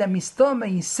say that mistama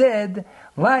he said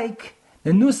like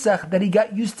the nusach that he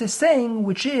got used to saying,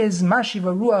 which is Mashiv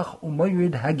Ruach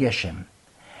U'Moed HaGeshem.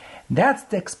 That's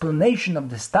the explanation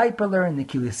of the Stipler and the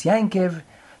Kilis Yankev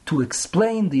to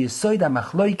explain the Yesod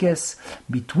HaMachloikes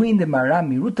between the Maram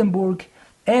Merutenburg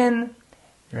and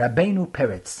Rabbeinu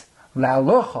Peretz.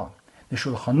 La'alocha, the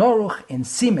Shulchan Aruch in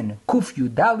Simen Kuf Yud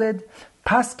Daled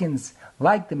paskins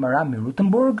like the Maram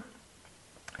Merutenburg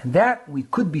that we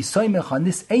could be soimech on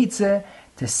this eitzeh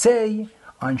to say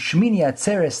on Shmini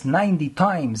Atzeres 90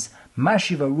 times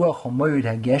Mashiv Ruach U'Moed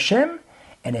HaGeshem,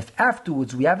 and if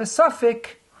afterwards we have a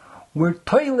suffix, we're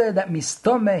toile that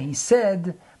mistome he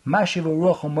said Mashiv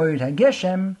Ruach U'Moed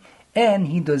HaGeshem, and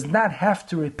he does not have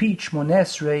to repeat Shmoneh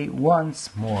Esrei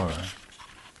once more.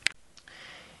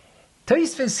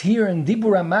 Tosfos here in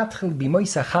Dibur HaMatchil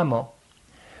B'Mois HaChamo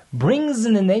brings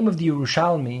in the name of the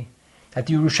Yerushalmi that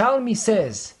the Yerushalmi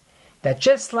says that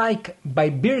just like by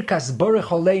Birkas Borech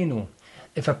Oleinu,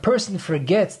 if a person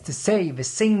forgets to say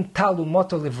V'sein Talu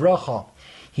Moto Livrocha,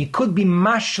 he could be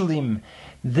mashlim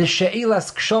the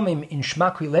She'ilas Kshomim in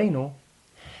Shma Kuleinu.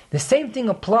 The same thing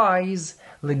applies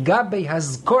legabe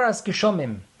Hazkoras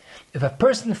Kshomim. If a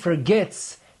person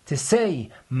forgets to say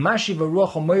Mashiv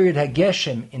Ruach U'Moed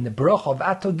HaGeshem in the bracha of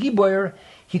Ato Giboyer,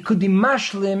 he could be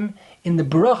mashlim in the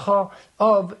bracha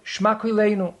of Shma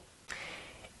Kuleinu.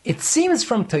 It seems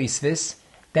from Tosfos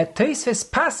that Tosfos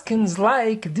paskins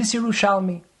like this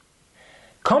Yerushalmi.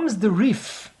 Comes the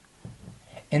Rif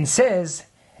and says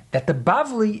that the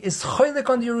Bavli is choylek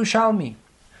on the Yerushalmi.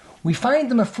 We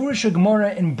find the Mefurish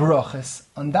Gemara in Brochus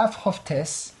on Daf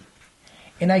Chovtes,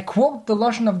 and I quote the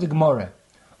Lashon of the Gemara: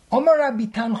 Omar Rabbi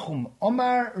Tanchum,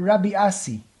 Omar Rabbi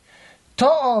Asi,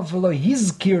 To'ov lo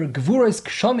hizkir gvuros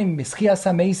kshomim b'schias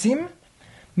hameisim,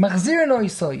 machzir no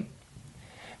isoi.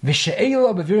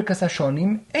 V'she'elo b'virkas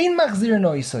hashonim, ein machzir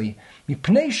no isoi,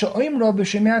 mipnei she'oimro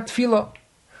b'shemei tefillah.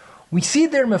 We see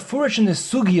there Mefurish in the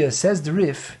Sugya, says the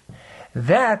Rif,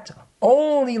 that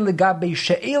only legabe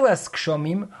she'elas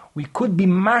kshomim we could be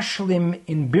mashlim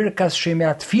in birkas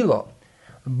shemei tefillah,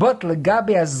 but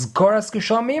legabe azkoras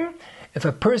kshomim if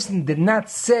a person did not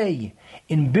say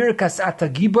in Birkas Ata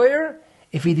Giboyer,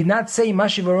 if he did not say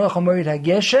Mashiv Aruach Amorit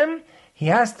HaGeshem, he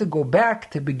has to go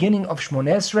back to the beginning of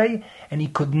Shmoneh Esrei, and he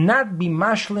could not be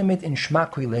mashlimit in Shema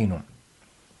Koilenu.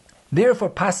 Therefore,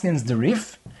 paskins the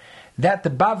Rif, that the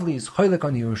Bavli is choilek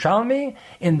on the Yerushalmi,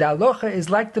 and the Alocha is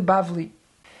like the Bavli.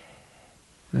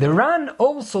 The Ran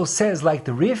also says, like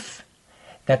the Rif,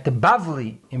 that the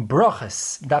Bavli in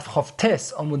Brochas, Daf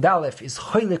Chovtes Amud Aleph, is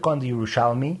choilek on the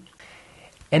Yerushalmi,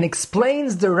 and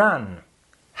explains the Ran,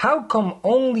 how come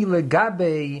only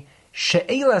legabe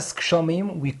she'elas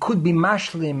kshomim we could be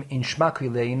mashlim in Shema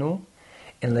Koilenu,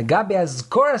 and legabe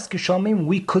azkoras kshomim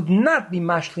we could not be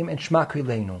mashlim in Shema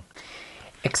Koilenu.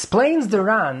 Explains the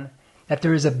Ran that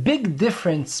there is a big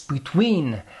difference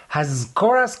between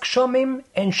hazkoras kshomim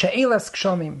and she'elas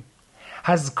kshomim.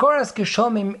 Hazkoras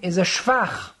kshomim is a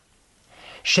shvach.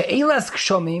 She'elas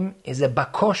kshomim is a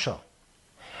bakosha.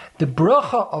 The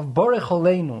bracha of Borech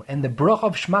Oleinu and the bracha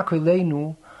of Shema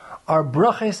Koilenu are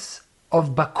brachas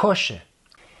of bakoshe.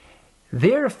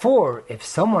 Therefore, if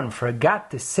someone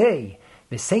forgot to say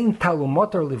the same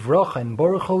talumotor livrocha and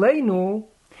Borech Oleinu,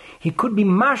 he could be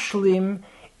mashlim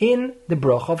in the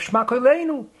bracha of Shema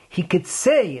Koilenu. He could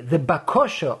say the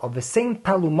bakosha of the same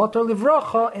talumotor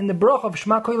livrocha in the bracha of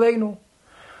Shema Koilenu.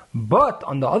 But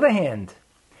on the other hand,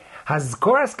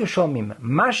 hazkoras keshomim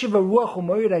mashiv aruach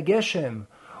umoyir hageshem,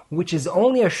 which is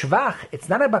only a shvach, it's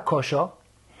not a bakosha.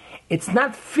 It's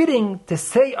not fitting to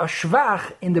say a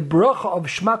shvach in the bracha of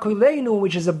Shema Koilenu,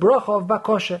 which is a bracha of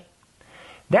bakosha.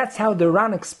 That's how the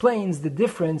Ran explains the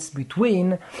difference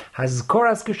between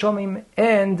hazkoras keshomim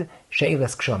and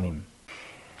she'elas keshomim.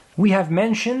 We have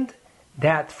mentioned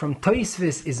that from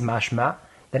Toisvis is mashma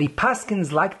that he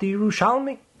paskins like the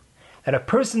Yerushalmi, that a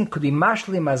person could be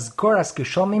mashlim hazkoras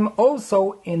keshomim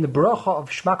also in the bracha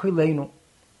of Shema Koilenu.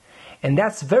 And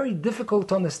that's very difficult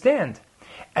to understand.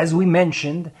 As we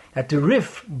mentioned, that the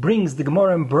Rif brings the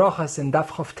Gemara in Brochas and Daf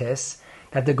Chovtes,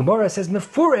 that the Gemara says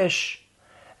Mefurish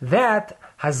that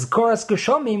Hazkoras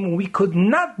Keshomim we could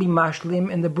not be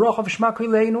mashlim in the Broch of Shema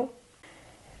Koilenu.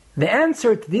 The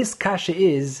answer to this kasha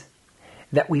is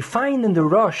that we find in the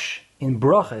Rosh in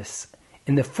Brochas,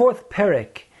 in the 4th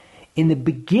Perek, in the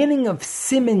beginning of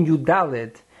Simen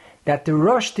Yudalid, that the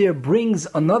Rosh there brings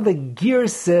another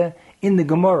girse in the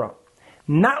Gemara.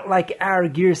 Not like our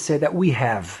girse that we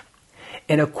have.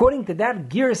 And according to that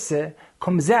girse,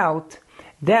 comes out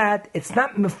that it's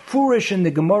not mefurish in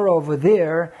the Gemara over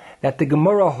there, that the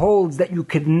Gemara holds that you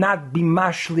could not be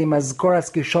mashlim as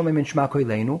koras keshomim in Shema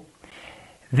Koilenu.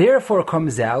 Therefore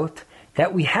comes out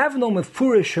that we have no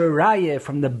mefurish raya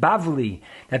from the Bavli,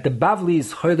 that the Bavli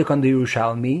is choilek on the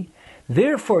Yerushalmi.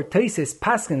 Therefore Taises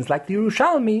paskins like the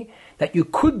Yerushalmi, that you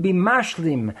could be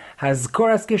mashlim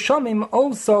hazkoras keshomim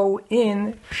also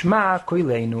in Shema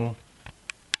Koilenu.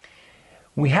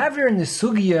 We have here in the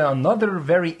Sugya another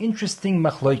very interesting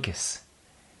machloikis.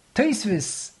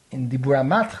 Tosfos in Dibur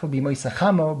HaMatchel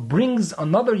b'Moisachamo brings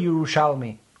another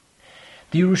Yerushalmi.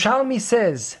 The Yerushalmi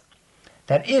says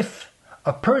that if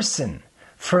a person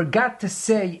forgot to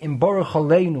say in Borech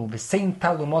Oleinu v'sein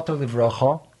talumoto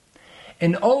livrocha,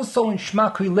 and also in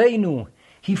Shema Koilenu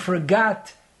he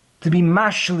forgot to be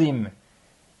mashlim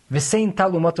v'sein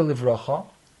talumoto livrocha,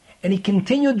 and he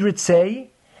continued ritzei,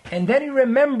 and then he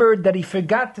remembered that he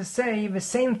forgot to say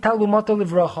v'sein talumoto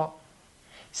livrocha.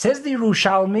 Says the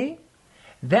Yerushalmi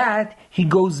that he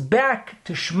goes back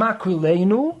to Shema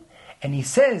Koilenu and he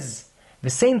says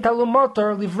v'sein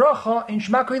talumoto livrocha in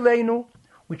Shema Koilenu,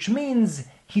 which means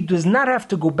he does not have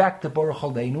to go back to Borech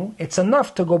Oleinu. It's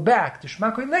enough to go back to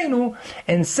Shema Koilenu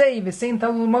and say v'sein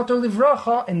talumoto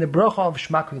livrocha in the bracha of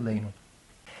Shema Koilenu.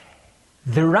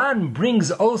 The Ran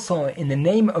brings also in the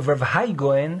name of Rav Hai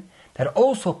Goen that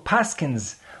also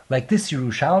paskins like this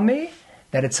Yerushalmi,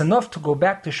 that it's enough to go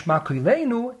back to Shema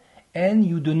Koilenu and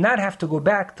you do not have to go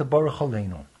back to Borech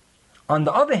Oleinu. On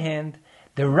the other hand,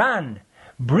 the Ran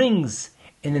brings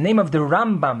in the name of the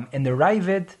Rambam and the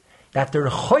Ravid that they're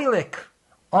choilek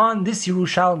on this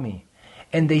Yerushalmi,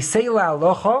 and they say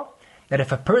la'alocha that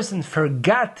if a person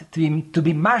forgot to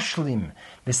be mashlim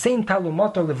the same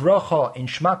talumoto livrocha in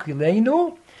Shema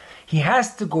Koilenu, he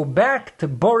has to go back to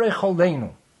Borech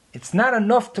Oleinu. It's not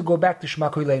enough to go back to Shema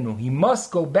Koilenu. He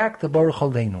must go back to Borech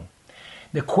Oleinu.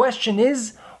 The question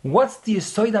is, what's the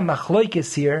Yesoida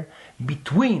Machloikes here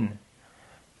between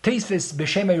Tosfos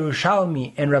B'Shem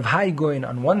Yerushalmi and Rav Hai Goen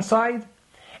on one side,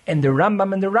 and the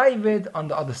Rambam and the Ravid on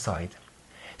the other side?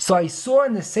 So I saw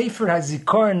in the Sefer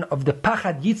HaZikaron of the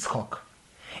Pachad Yitzchok,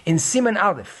 in Siman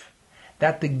Aleph,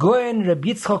 that the Goen Reb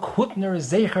Yitzchok Hutner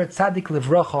Zecher Tzadik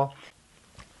Livrocha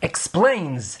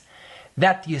explains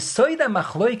that Yesoida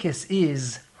Machloikes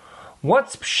is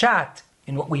What's pshat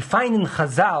in what we find in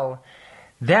Chazal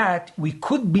that we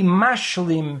could be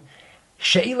mashlim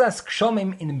she'ilas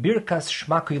kshomim in birkas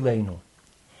shmakuleinu?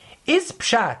 Is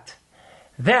pshat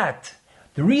that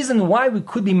the reason why we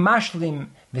could be mashlim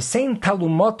the same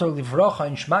talumotor livrocha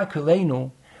in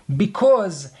shmakuleinu,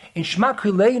 because in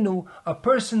shmakuleinu a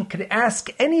person could ask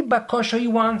any bakosha he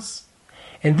wants,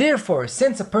 and therefore,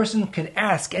 since a person can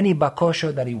ask any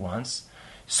bakosha that he wants,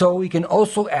 so he can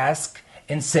also ask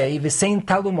and say the same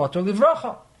talumotor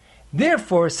livrocha.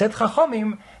 Therefore, said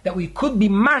Chachomim that we could be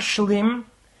mashlim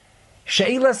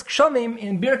she'ilas kshomim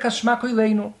in birkas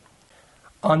shmakuleinu.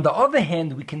 On the other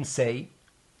hand, we can say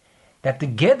that the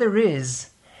gather is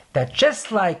that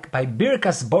just like by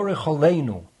birkas borech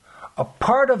oleinu, a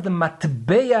part of the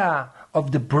matbeya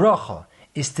of the bracha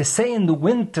is to say in the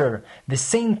winter the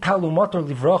same talumotor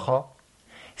livrocha,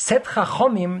 said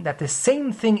Chachomim that the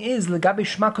same thing is legabe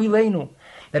shmakuleinu,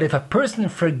 that if a person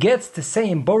forgets to say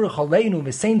in borech oleinu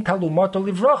the same talumotor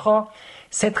livrocha,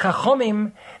 said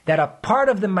Chachomim that a part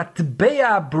of the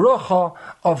matbeya bracha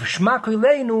of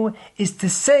shmakuleinu is to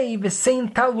say the same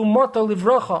talumotor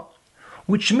livrocha,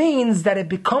 which means that it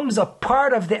becomes a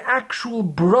part of the actual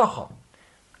bracha.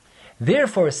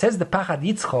 Therefore, says the Pachad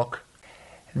Yitzchok,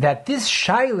 that this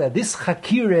shaila, this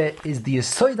chakire, is the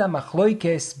yesoida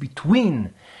machloikes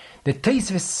between the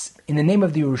Tosfos in the name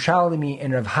of the Yerushalmi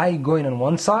and Rav Hai Goin on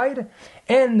one side,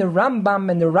 and the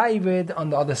Rambam and the Ravid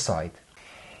on the other side.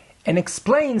 And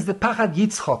explains the Pachad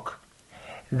Yitzchok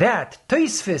that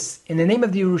Tosfos in the name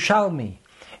of the Yerushalmi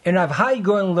and Rav Hai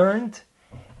Goin learned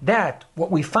that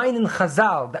what we find in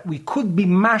Chazal, that we could be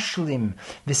mashlim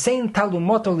the same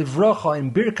talumoto livrocha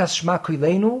in birkas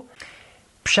shmakuleinu,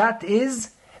 pshat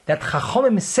is that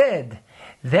Chachomim said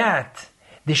that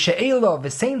the she'ela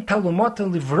the same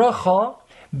talumoto livrocha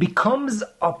becomes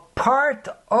a part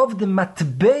of the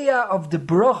matbeya of the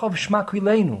bracha of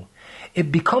shmakuleinu.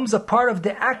 It becomes a part of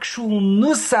the actual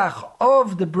nusach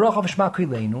of the bracha of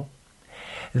shmakuleinu.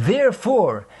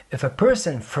 Therefore, if a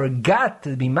person forgot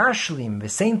to be mashlim the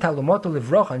same talumoto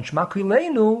livrocha and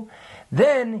shmakuleinu,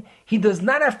 then he does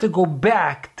not have to go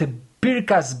back to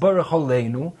birkas borech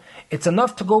oleinu. It's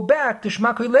enough to go back to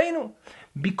shmakuleinu,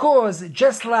 because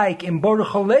just like in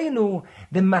borech oleinu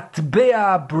the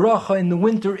matbeya bracha in the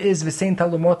winter is the same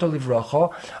talumoto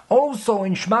livrocha, also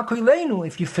in shmakuleinu,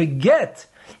 if you forget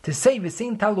to say the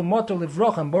same talumoto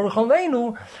livrocha and borech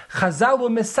oleinu, Chazal were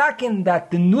mesakin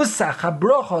that the nusach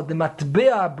habrocha, the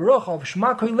matbeya bracha of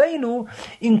shmakuleinu,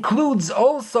 includes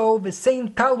also the same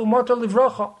talumoto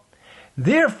livrocha.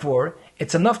 Therefore,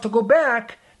 it's enough to go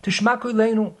back to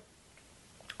shmakuleinu.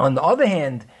 On the other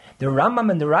hand, the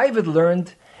Rambam and the Ravid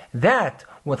learned that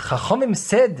what Chachomim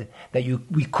said that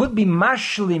we could be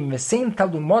mashlim the same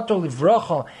talumoto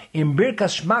livrocha in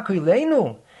birkas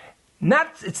shmakuleinu,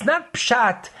 it's not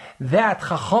pshat that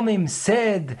Chachomim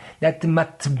said that the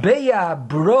matbeya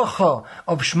brocha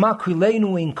of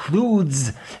shmakuleinu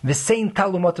includes the same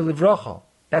talumoto livrocha.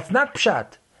 That's not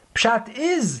pshat. Pshat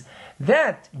is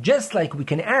that just like we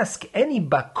can ask any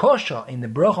bakosha in the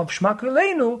brocha of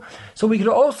shmakuleinu, so we could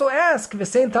also ask the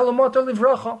same talumoto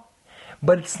livrocha.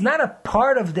 But it's not a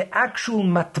part of the actual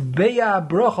matbeya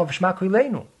brocha of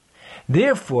shmakuleinu.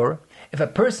 Therefore, if a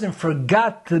person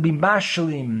forgot to be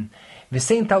mashlim the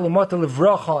same talumoto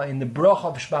livrocha in the brocha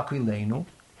of shmakuleinu,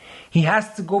 he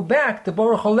has to go back to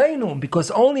borech oleinu,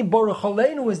 because only borech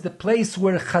oleinu is the place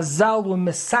where Chazal were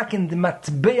mesakin the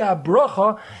matbeya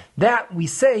brocha that we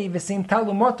say the same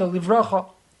talumoto livrocha.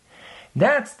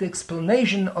 That's the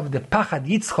explanation of the Pachad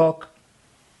Yitzchok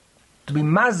to be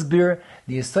masbir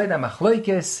the yesoida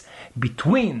machloikes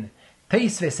between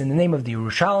Tosfos in the name of the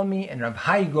Yerushalmi and Rav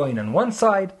Hai Goin on one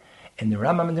side, and the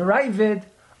Rambam and the Ravid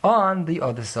on the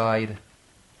other side.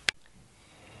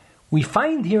 We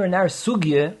find here in our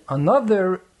sugya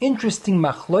another interesting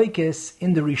machloikes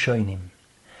in the Rishonim.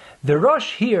 The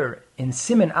Rosh here in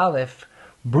Siman Aleph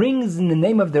brings in the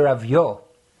name of the Rav Yo,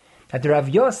 that the Rav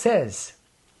Yo says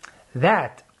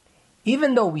that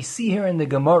even though we see here in the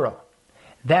Gemara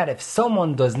that if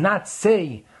someone does not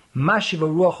say Mashiv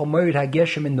Ruach Omerid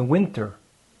HaGeshem in the winter,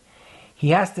 he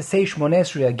has to say Shmoneh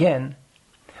Esrei again,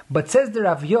 but says the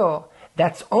Rav Yo,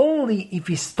 that's only if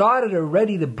he started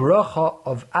already the bracha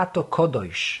of Ato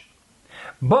Kodosh.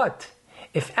 But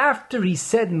if after he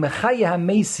said Mechaya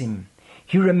HaMesim,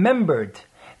 he remembered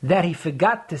that he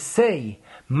forgot to say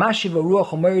Mashiv Ruach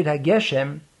Omerid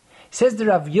HaGeshem, says the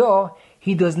Rav Yo,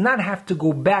 he does not have to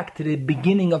go back to the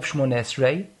beginning of Shmoneh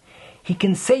Esrei. He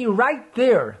can say right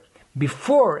there,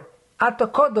 before Ato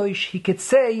Kodosh, he could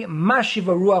say Mashiv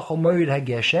Ruach Omerid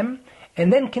HaGeshem,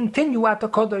 and then continue Ato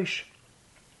Kodosh.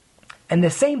 And the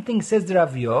same thing says the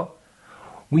Rav Yo,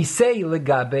 We say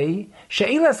legabe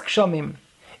she'ilas kshomim.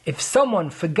 If someone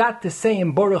forgot to say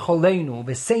in Baruch Aleinu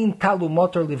v'sein talu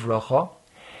motor livrocha,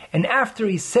 and after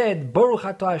he said Baruch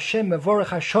Ato Hashem mevorech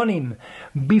hashonim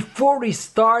before he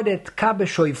started Kabe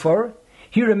Shoifor,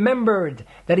 he remembered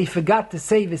that he forgot to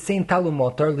say v'sein talu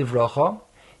motor livrocha.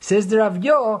 Says the Rav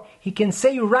Yo, he can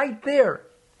say right there,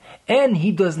 and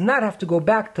he does not have to go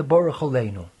back to Baruch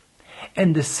Aleinu.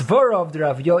 And the svara of the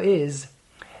Rav Yo is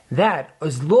that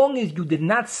as long as you did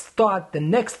not start the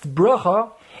next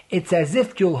bracha, it's as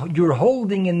if you're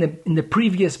holding in the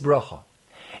previous bracha.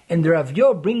 And the Rav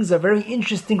Yo brings a very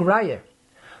interesting raya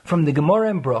from the Gemara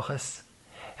in Brachas.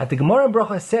 That the Gemara in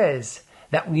Brachas says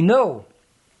that we know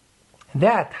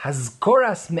that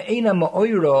Hazkoras Me'ena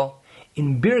Ma'oiro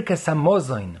in Birkas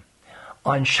HaMazon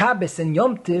on Shabbos and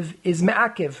Yom Tiv is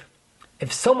Me'akev.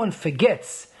 If someone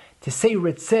forgets to say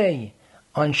Ritzei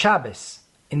on Shabbos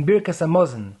in Birkas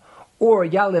HaMazon or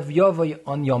Yalev Yovoy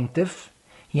on Yom Tiv,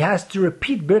 he has to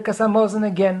repeat Birkas HaMazon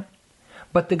again.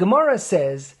 But the Gemara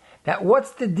says that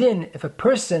what's the din if a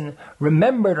person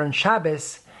remembered on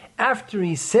Shabbos after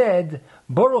he said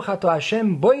Baruch Ato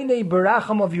Hashem Boinei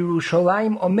Beracham of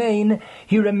Yerushalayim Omein,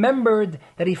 he remembered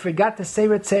that he forgot to say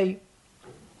Ritzei.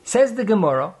 Says the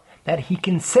Gemara that he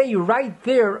can say right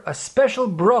there a special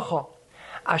bracha,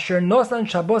 Asher Nosan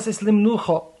Shabbos Es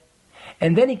Limnucha,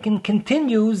 and then he could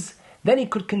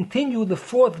continue the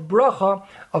fourth bracha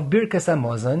of Birkas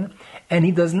HaMazon, and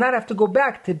he does not have to go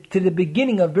back to the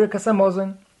beginning of Birkas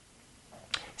HaMazon.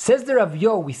 Says the Rav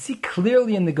Yo, we see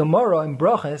clearly in the Gemara in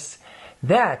Brachas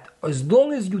that as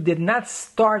long as you did not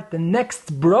start the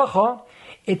next bracha,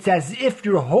 it's as if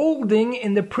you're holding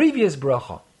in the previous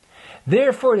bracha.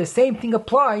 Therefore, the same thing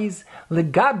applies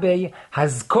legabe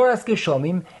hazkoras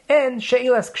kshomim and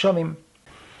sheilas kshomim.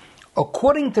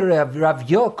 According to Rav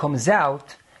Yo, comes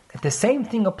out that the same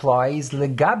thing applies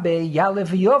legabe yalev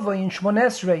yovo in Shmon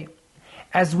Esrei.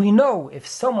 As we know, if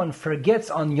someone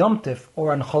forgets on Yom Tov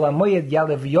or on Chol HaMoed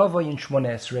yalev yovo in Shmon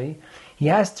Esrei, he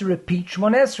has to repeat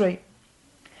Shmon Esrei.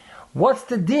 What's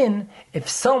the din if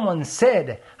someone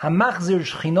said hamachzir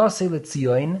shchinosei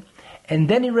letzion, and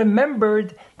then he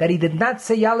remembered that he did not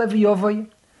say Yalev Yovoy?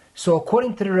 So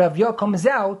according to the Rav Yo, comes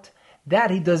out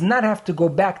that he does not have to go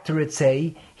back to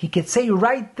Ritzei. He could say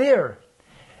right there.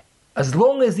 As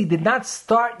long as he did not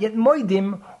start yet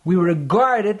Moedim, we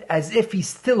regard it as if he's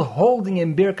still holding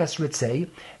in Birkas Ritzei.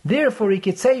 Therefore, he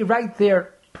could say right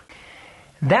there.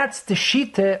 That's the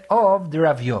Shita of the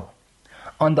Rav Yo.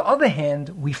 On the other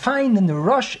hand, we find in the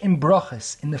Rosh in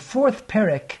Brochus, in the fourth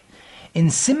Perek, in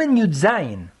Siman Yud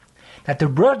Zayin, that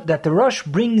the Rosh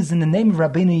brings in the name of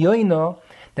Rabbeinu Yoino,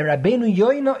 that Rabbeinu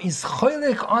Yoino is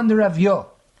choilek on the Rav Yo.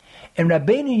 And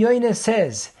Rabbeinu Yoino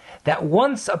says that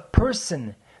once a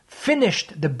person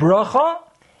finished the bracha,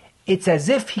 it's as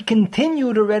if he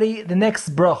continued already the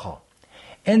next bracha.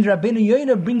 And Rabbeinu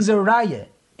Yoino brings a raya,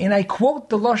 and I quote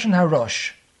the Lashon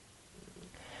HaRosh.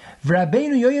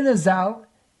 Rabbeinu Yoino Zal,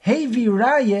 hevi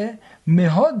raya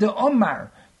mehod de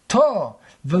Omar, to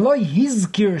v'loi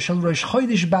hizkir shel Rosh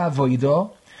Chodesh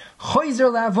ba'avoido, choizer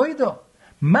la'avoido,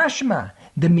 mashma,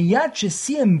 de miyad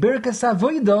shesiyem birkas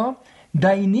avoido,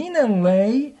 daininen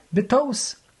lei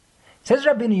betos. Says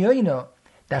Rabbeinu Yoino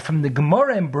that from the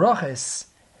Gemara and Brachas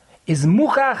is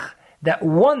muchach that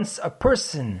once a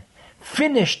person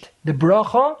finished the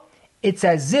bracha, it's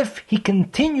as if he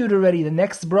continued already the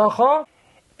next bracha,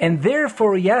 and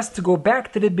therefore he has to go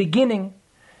back to the beginning.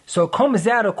 So it comes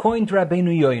out according to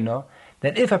Rabbeinu Yoino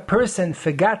that if a person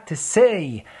forgot to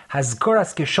say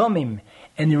Hazkoras Keshomim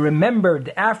and he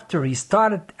remembered after he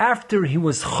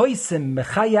was Choisim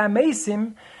Mechaya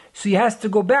Mesim, so he has to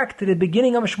go back to the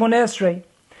beginning of Shmon Esrei.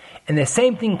 And the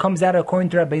same thing comes out according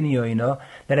to Rabbeinu Yoino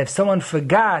that if someone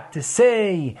forgot to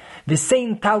say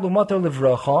V'sein talu motor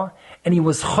livrocha and he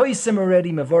was Choisim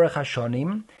already Mevorech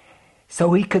Hashonim,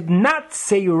 so he could not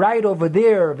say right over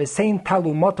there V'sein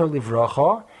talu motor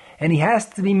livrocha, and he has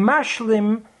to be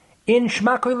mashlim in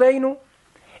Shma Koleinu.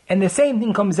 And the same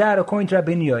thing comes out according to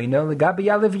Rabbeinu Yoino, Legabe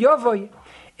Yalev Yovoy.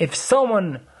 If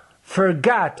someone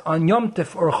forgot on Yom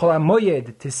Tov or Chol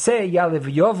HaMoed to say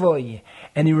Yalev Yovoy,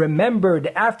 and he remembered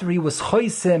after he was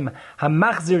Choisim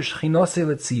Hamachzir Shchinosei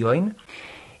Letzion,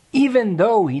 even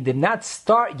though he did not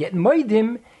start yet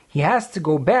Moedim, he has to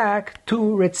go back to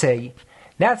Ritzei.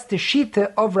 That's the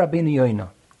Shita of Rabbeinu Yoino.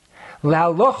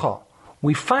 La'alocha,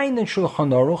 we find in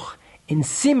Shulchan Aruch, in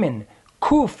Simen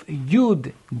Kuf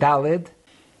Yud Daled,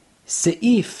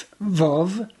 Seif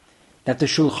Vov, that the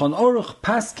Shulchan Aruch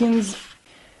paskins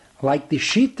like the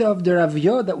Shita of the Rav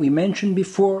Yo that we mentioned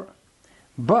before.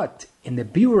 But in the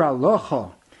Biur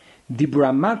Halacha,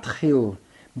 Dibra Matchil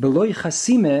Beloi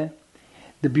Chasime,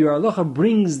 the Biur Halacha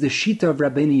brings the Shita of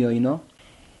Rabbeinu Yoino,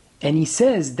 and he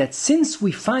says that since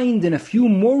we find in a few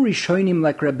more Rishonim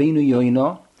like Rabbeinu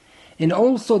Yoino, and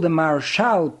also the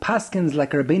Marshal Paskins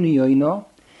like Rabbeinu Yoino,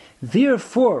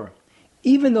 therefore,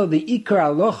 even though the Ikar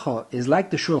Halacha is like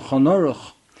the Shulchan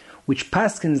Aruch, which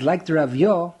Paskins like the Rav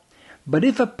Yo, but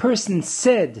if a person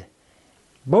said,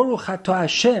 Baruch Atah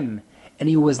Hashem, and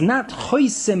he was not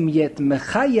Choisem yet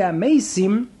Mechaya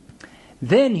Meisim,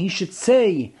 then he should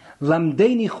say,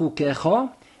 Lamdeini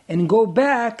Chukecha, and go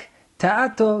back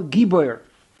Ta'ato Gibor.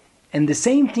 And the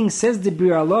same thing says the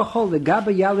Biur Halacha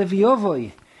Legabe Yalev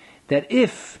Yovoy, that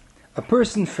if a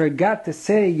person forgot to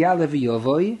say Yalev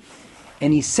Yovoy,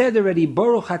 and he said already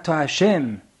Baruch Atah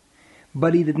Hashem,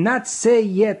 but he did not say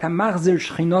yet Hamachzer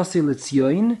Shchinosi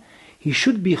L'Tzioin, he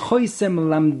should be Choisem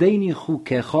Lamdeini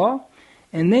Chukecha,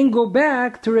 and then go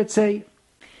back to Retzei.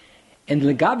 And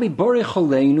Legabe Borech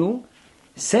Oleinu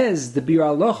says the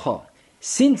Biur Halacha,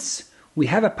 since we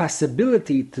have a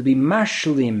possibility to be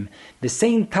mashlim the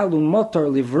same talum motor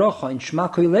livrocha in Shema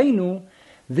Koleinu,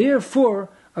 therefore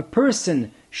a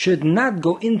person should not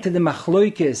go into the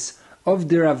machloikes of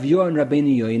the Rav Yo and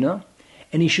Rabbeinu Yoino,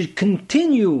 and he should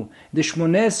continue the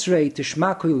Shmonesrei to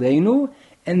Shema Koleinu,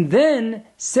 and then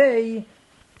say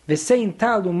the same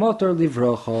talum motor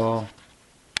livrocha.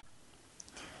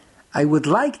 I would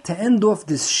like to end off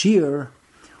this shir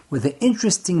with an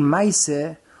interesting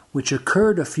maaseh which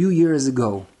occurred a few years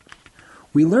ago.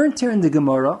 We learned here in the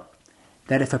Gemara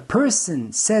that if a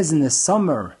person says in the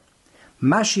summer,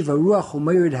 Mashiv Haruach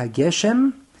U'Mored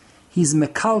HaGeshem, he's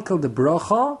mekalkel the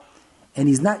bracha, and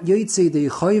he's not yotzei the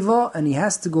yichayva, and he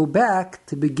has to go back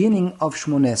to beginning of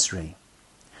Shmonesrei.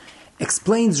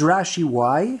 Explains Rashi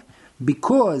why.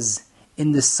 Because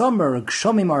in the summer,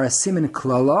 Gshomim are a siman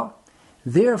klala,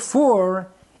 therefore,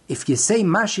 if you say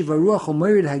Mashiv Haruach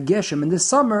U'Mored HaGeshem in the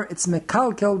summer, it's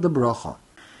mekalkel the bracha.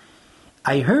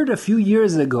 I heard a few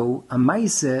years ago a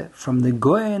maaseh from the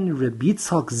Goyen Rabbi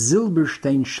Yitzchak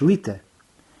Zilberstein Shlite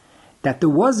that there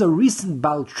was a recent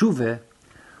Baal Tshuva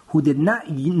who did not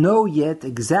know yet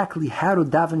exactly how to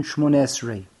daven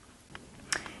Shmonesrei.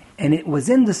 And it was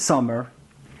in the summer,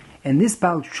 and this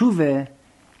Baal Tshuva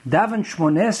daven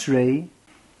Shmonesrei,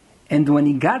 and when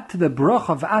he got to the broch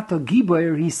of Ato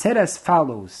Gibor, he said as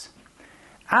follows: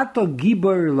 Ato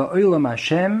Gibor la'olam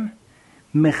Hashem,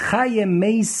 Mechaye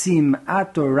Meisim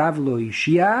Ato Rav lo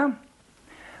Ishia,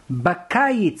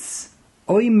 Bakayitz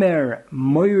Oimer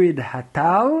Moirid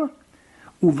Hatal,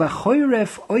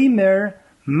 Uvachoyref Oimer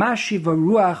Mashiv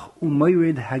Haruach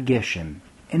U'Moirid HaGeshem.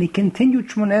 And he continued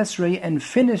Shmonesrei and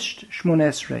finished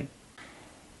Shmonesrei.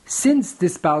 Since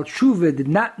this Baal Tshuva did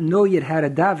not know yet how to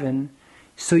daven,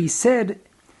 so he said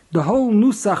the whole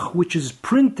nusach which is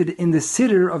printed in the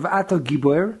siddur of Ato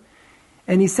Gibor,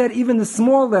 and he said even the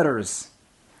small letters,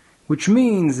 which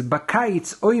means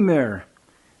Bakayitz Oimer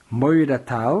Moirid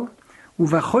Atal,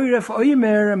 Uvachoyref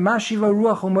Oimer Mashiv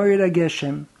Haruach U'Moirid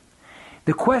HaGeshem.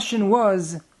 The question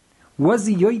was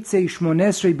he yotzei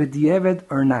Shmonesrei b'diavad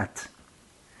or not?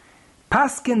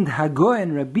 Paskind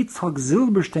Hagoen Rabbi Yitzchak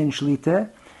Zilberstein Shlite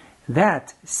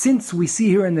that since we see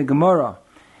here in the Gemara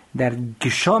that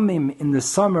Geshomim in the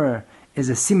summer is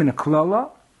a siman klala,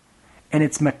 and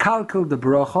it's mekalkel the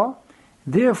bracha,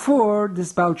 therefore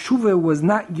this Baal Tshuva was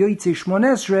not yotzei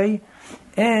Shmonesrei,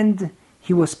 and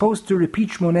he was supposed to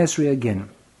repeat Shmonesrei again.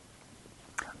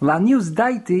 Lanius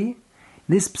daiti,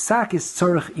 this psak is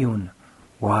tzorich iyun.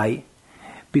 Why?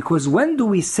 Because when do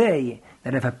we say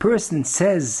that if a person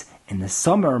says in the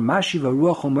summer Mashiv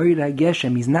Haruach U'Moed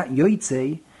HaGeshem he's not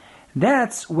yotzei?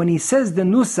 That's when he says the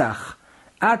nusach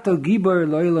Ato Gibor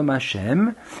Lo'olam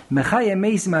Hashem, Mechaye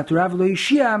Meisim Ato Rav lo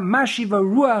Ishia, Mashiv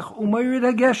Haruach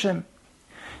U'Moed HaGeshem.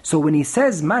 So when he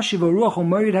says Mashiv Haruach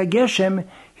U'Moed HaGeshem,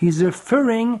 he's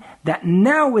referring that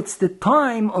now it's the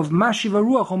time of Mashiv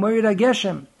Haruach U'Moed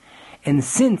HaGeshem. And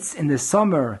since in the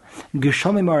summer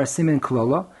Geshomim are a siman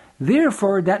klala,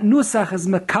 therefore that nusach is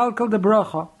mekalkel the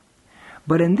bracha.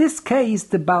 But in this case,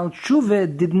 the Baal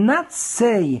Tshuva did not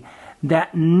say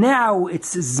that now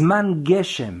it's Zman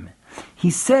Geshem.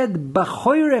 He said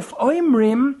B'choyref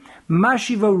Oimrim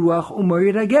Mashiv Haruach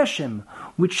U'Moed HaGeshem,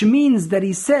 which means that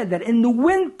he said that in the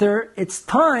winter it's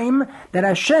time that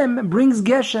Hashem brings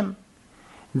Geshem.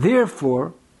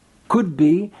 Therefore, could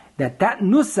be that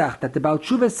nusach that the Baal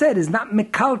Tshuva said is not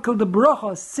mekalkel the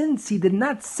bracha, since he did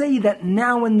not say that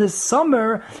now in the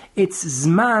summer it's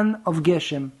Zman of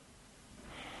Geshem.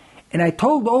 And I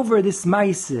told over this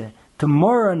maaseh to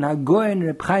Moran Hagoyen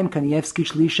Reb Chaim Kanievsky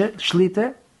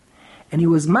Shlite, and he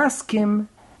was maskim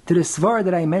to the svar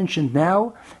that I mentioned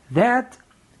now, that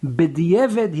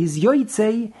b'diavad his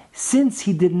yotzei, since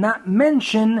he did not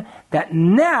mention that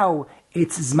now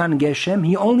it's Zman Geshem.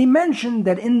 He only mentioned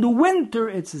that in the winter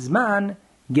it's Zman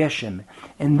Geshem.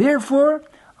 And therefore,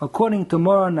 according to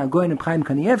Moran Nagoyin Chaim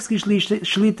Kanievsky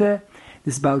Shlita,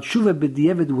 this Baal Tshuva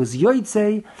B'diavad was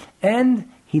Yotzei, and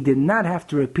he did not have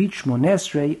to repeat Shmoneh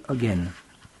Esrei again.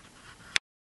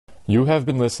 You have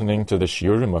been listening to the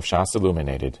Shiurim of Shas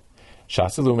Illuminated.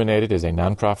 Shas Illuminated is a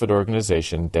non-profit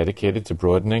organization dedicated to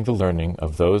broadening the learning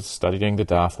of those studying the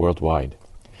Daf worldwide.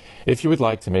 If you would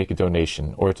like to make a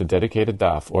donation or to dedicate a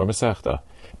Daf or Masechta,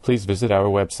 please visit our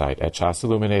website at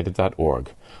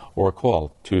shasilluminated.org or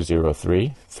call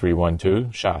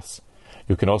 203-312-SHAS.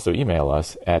 You can also email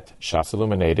us at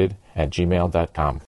shasilluminated@gmail.com.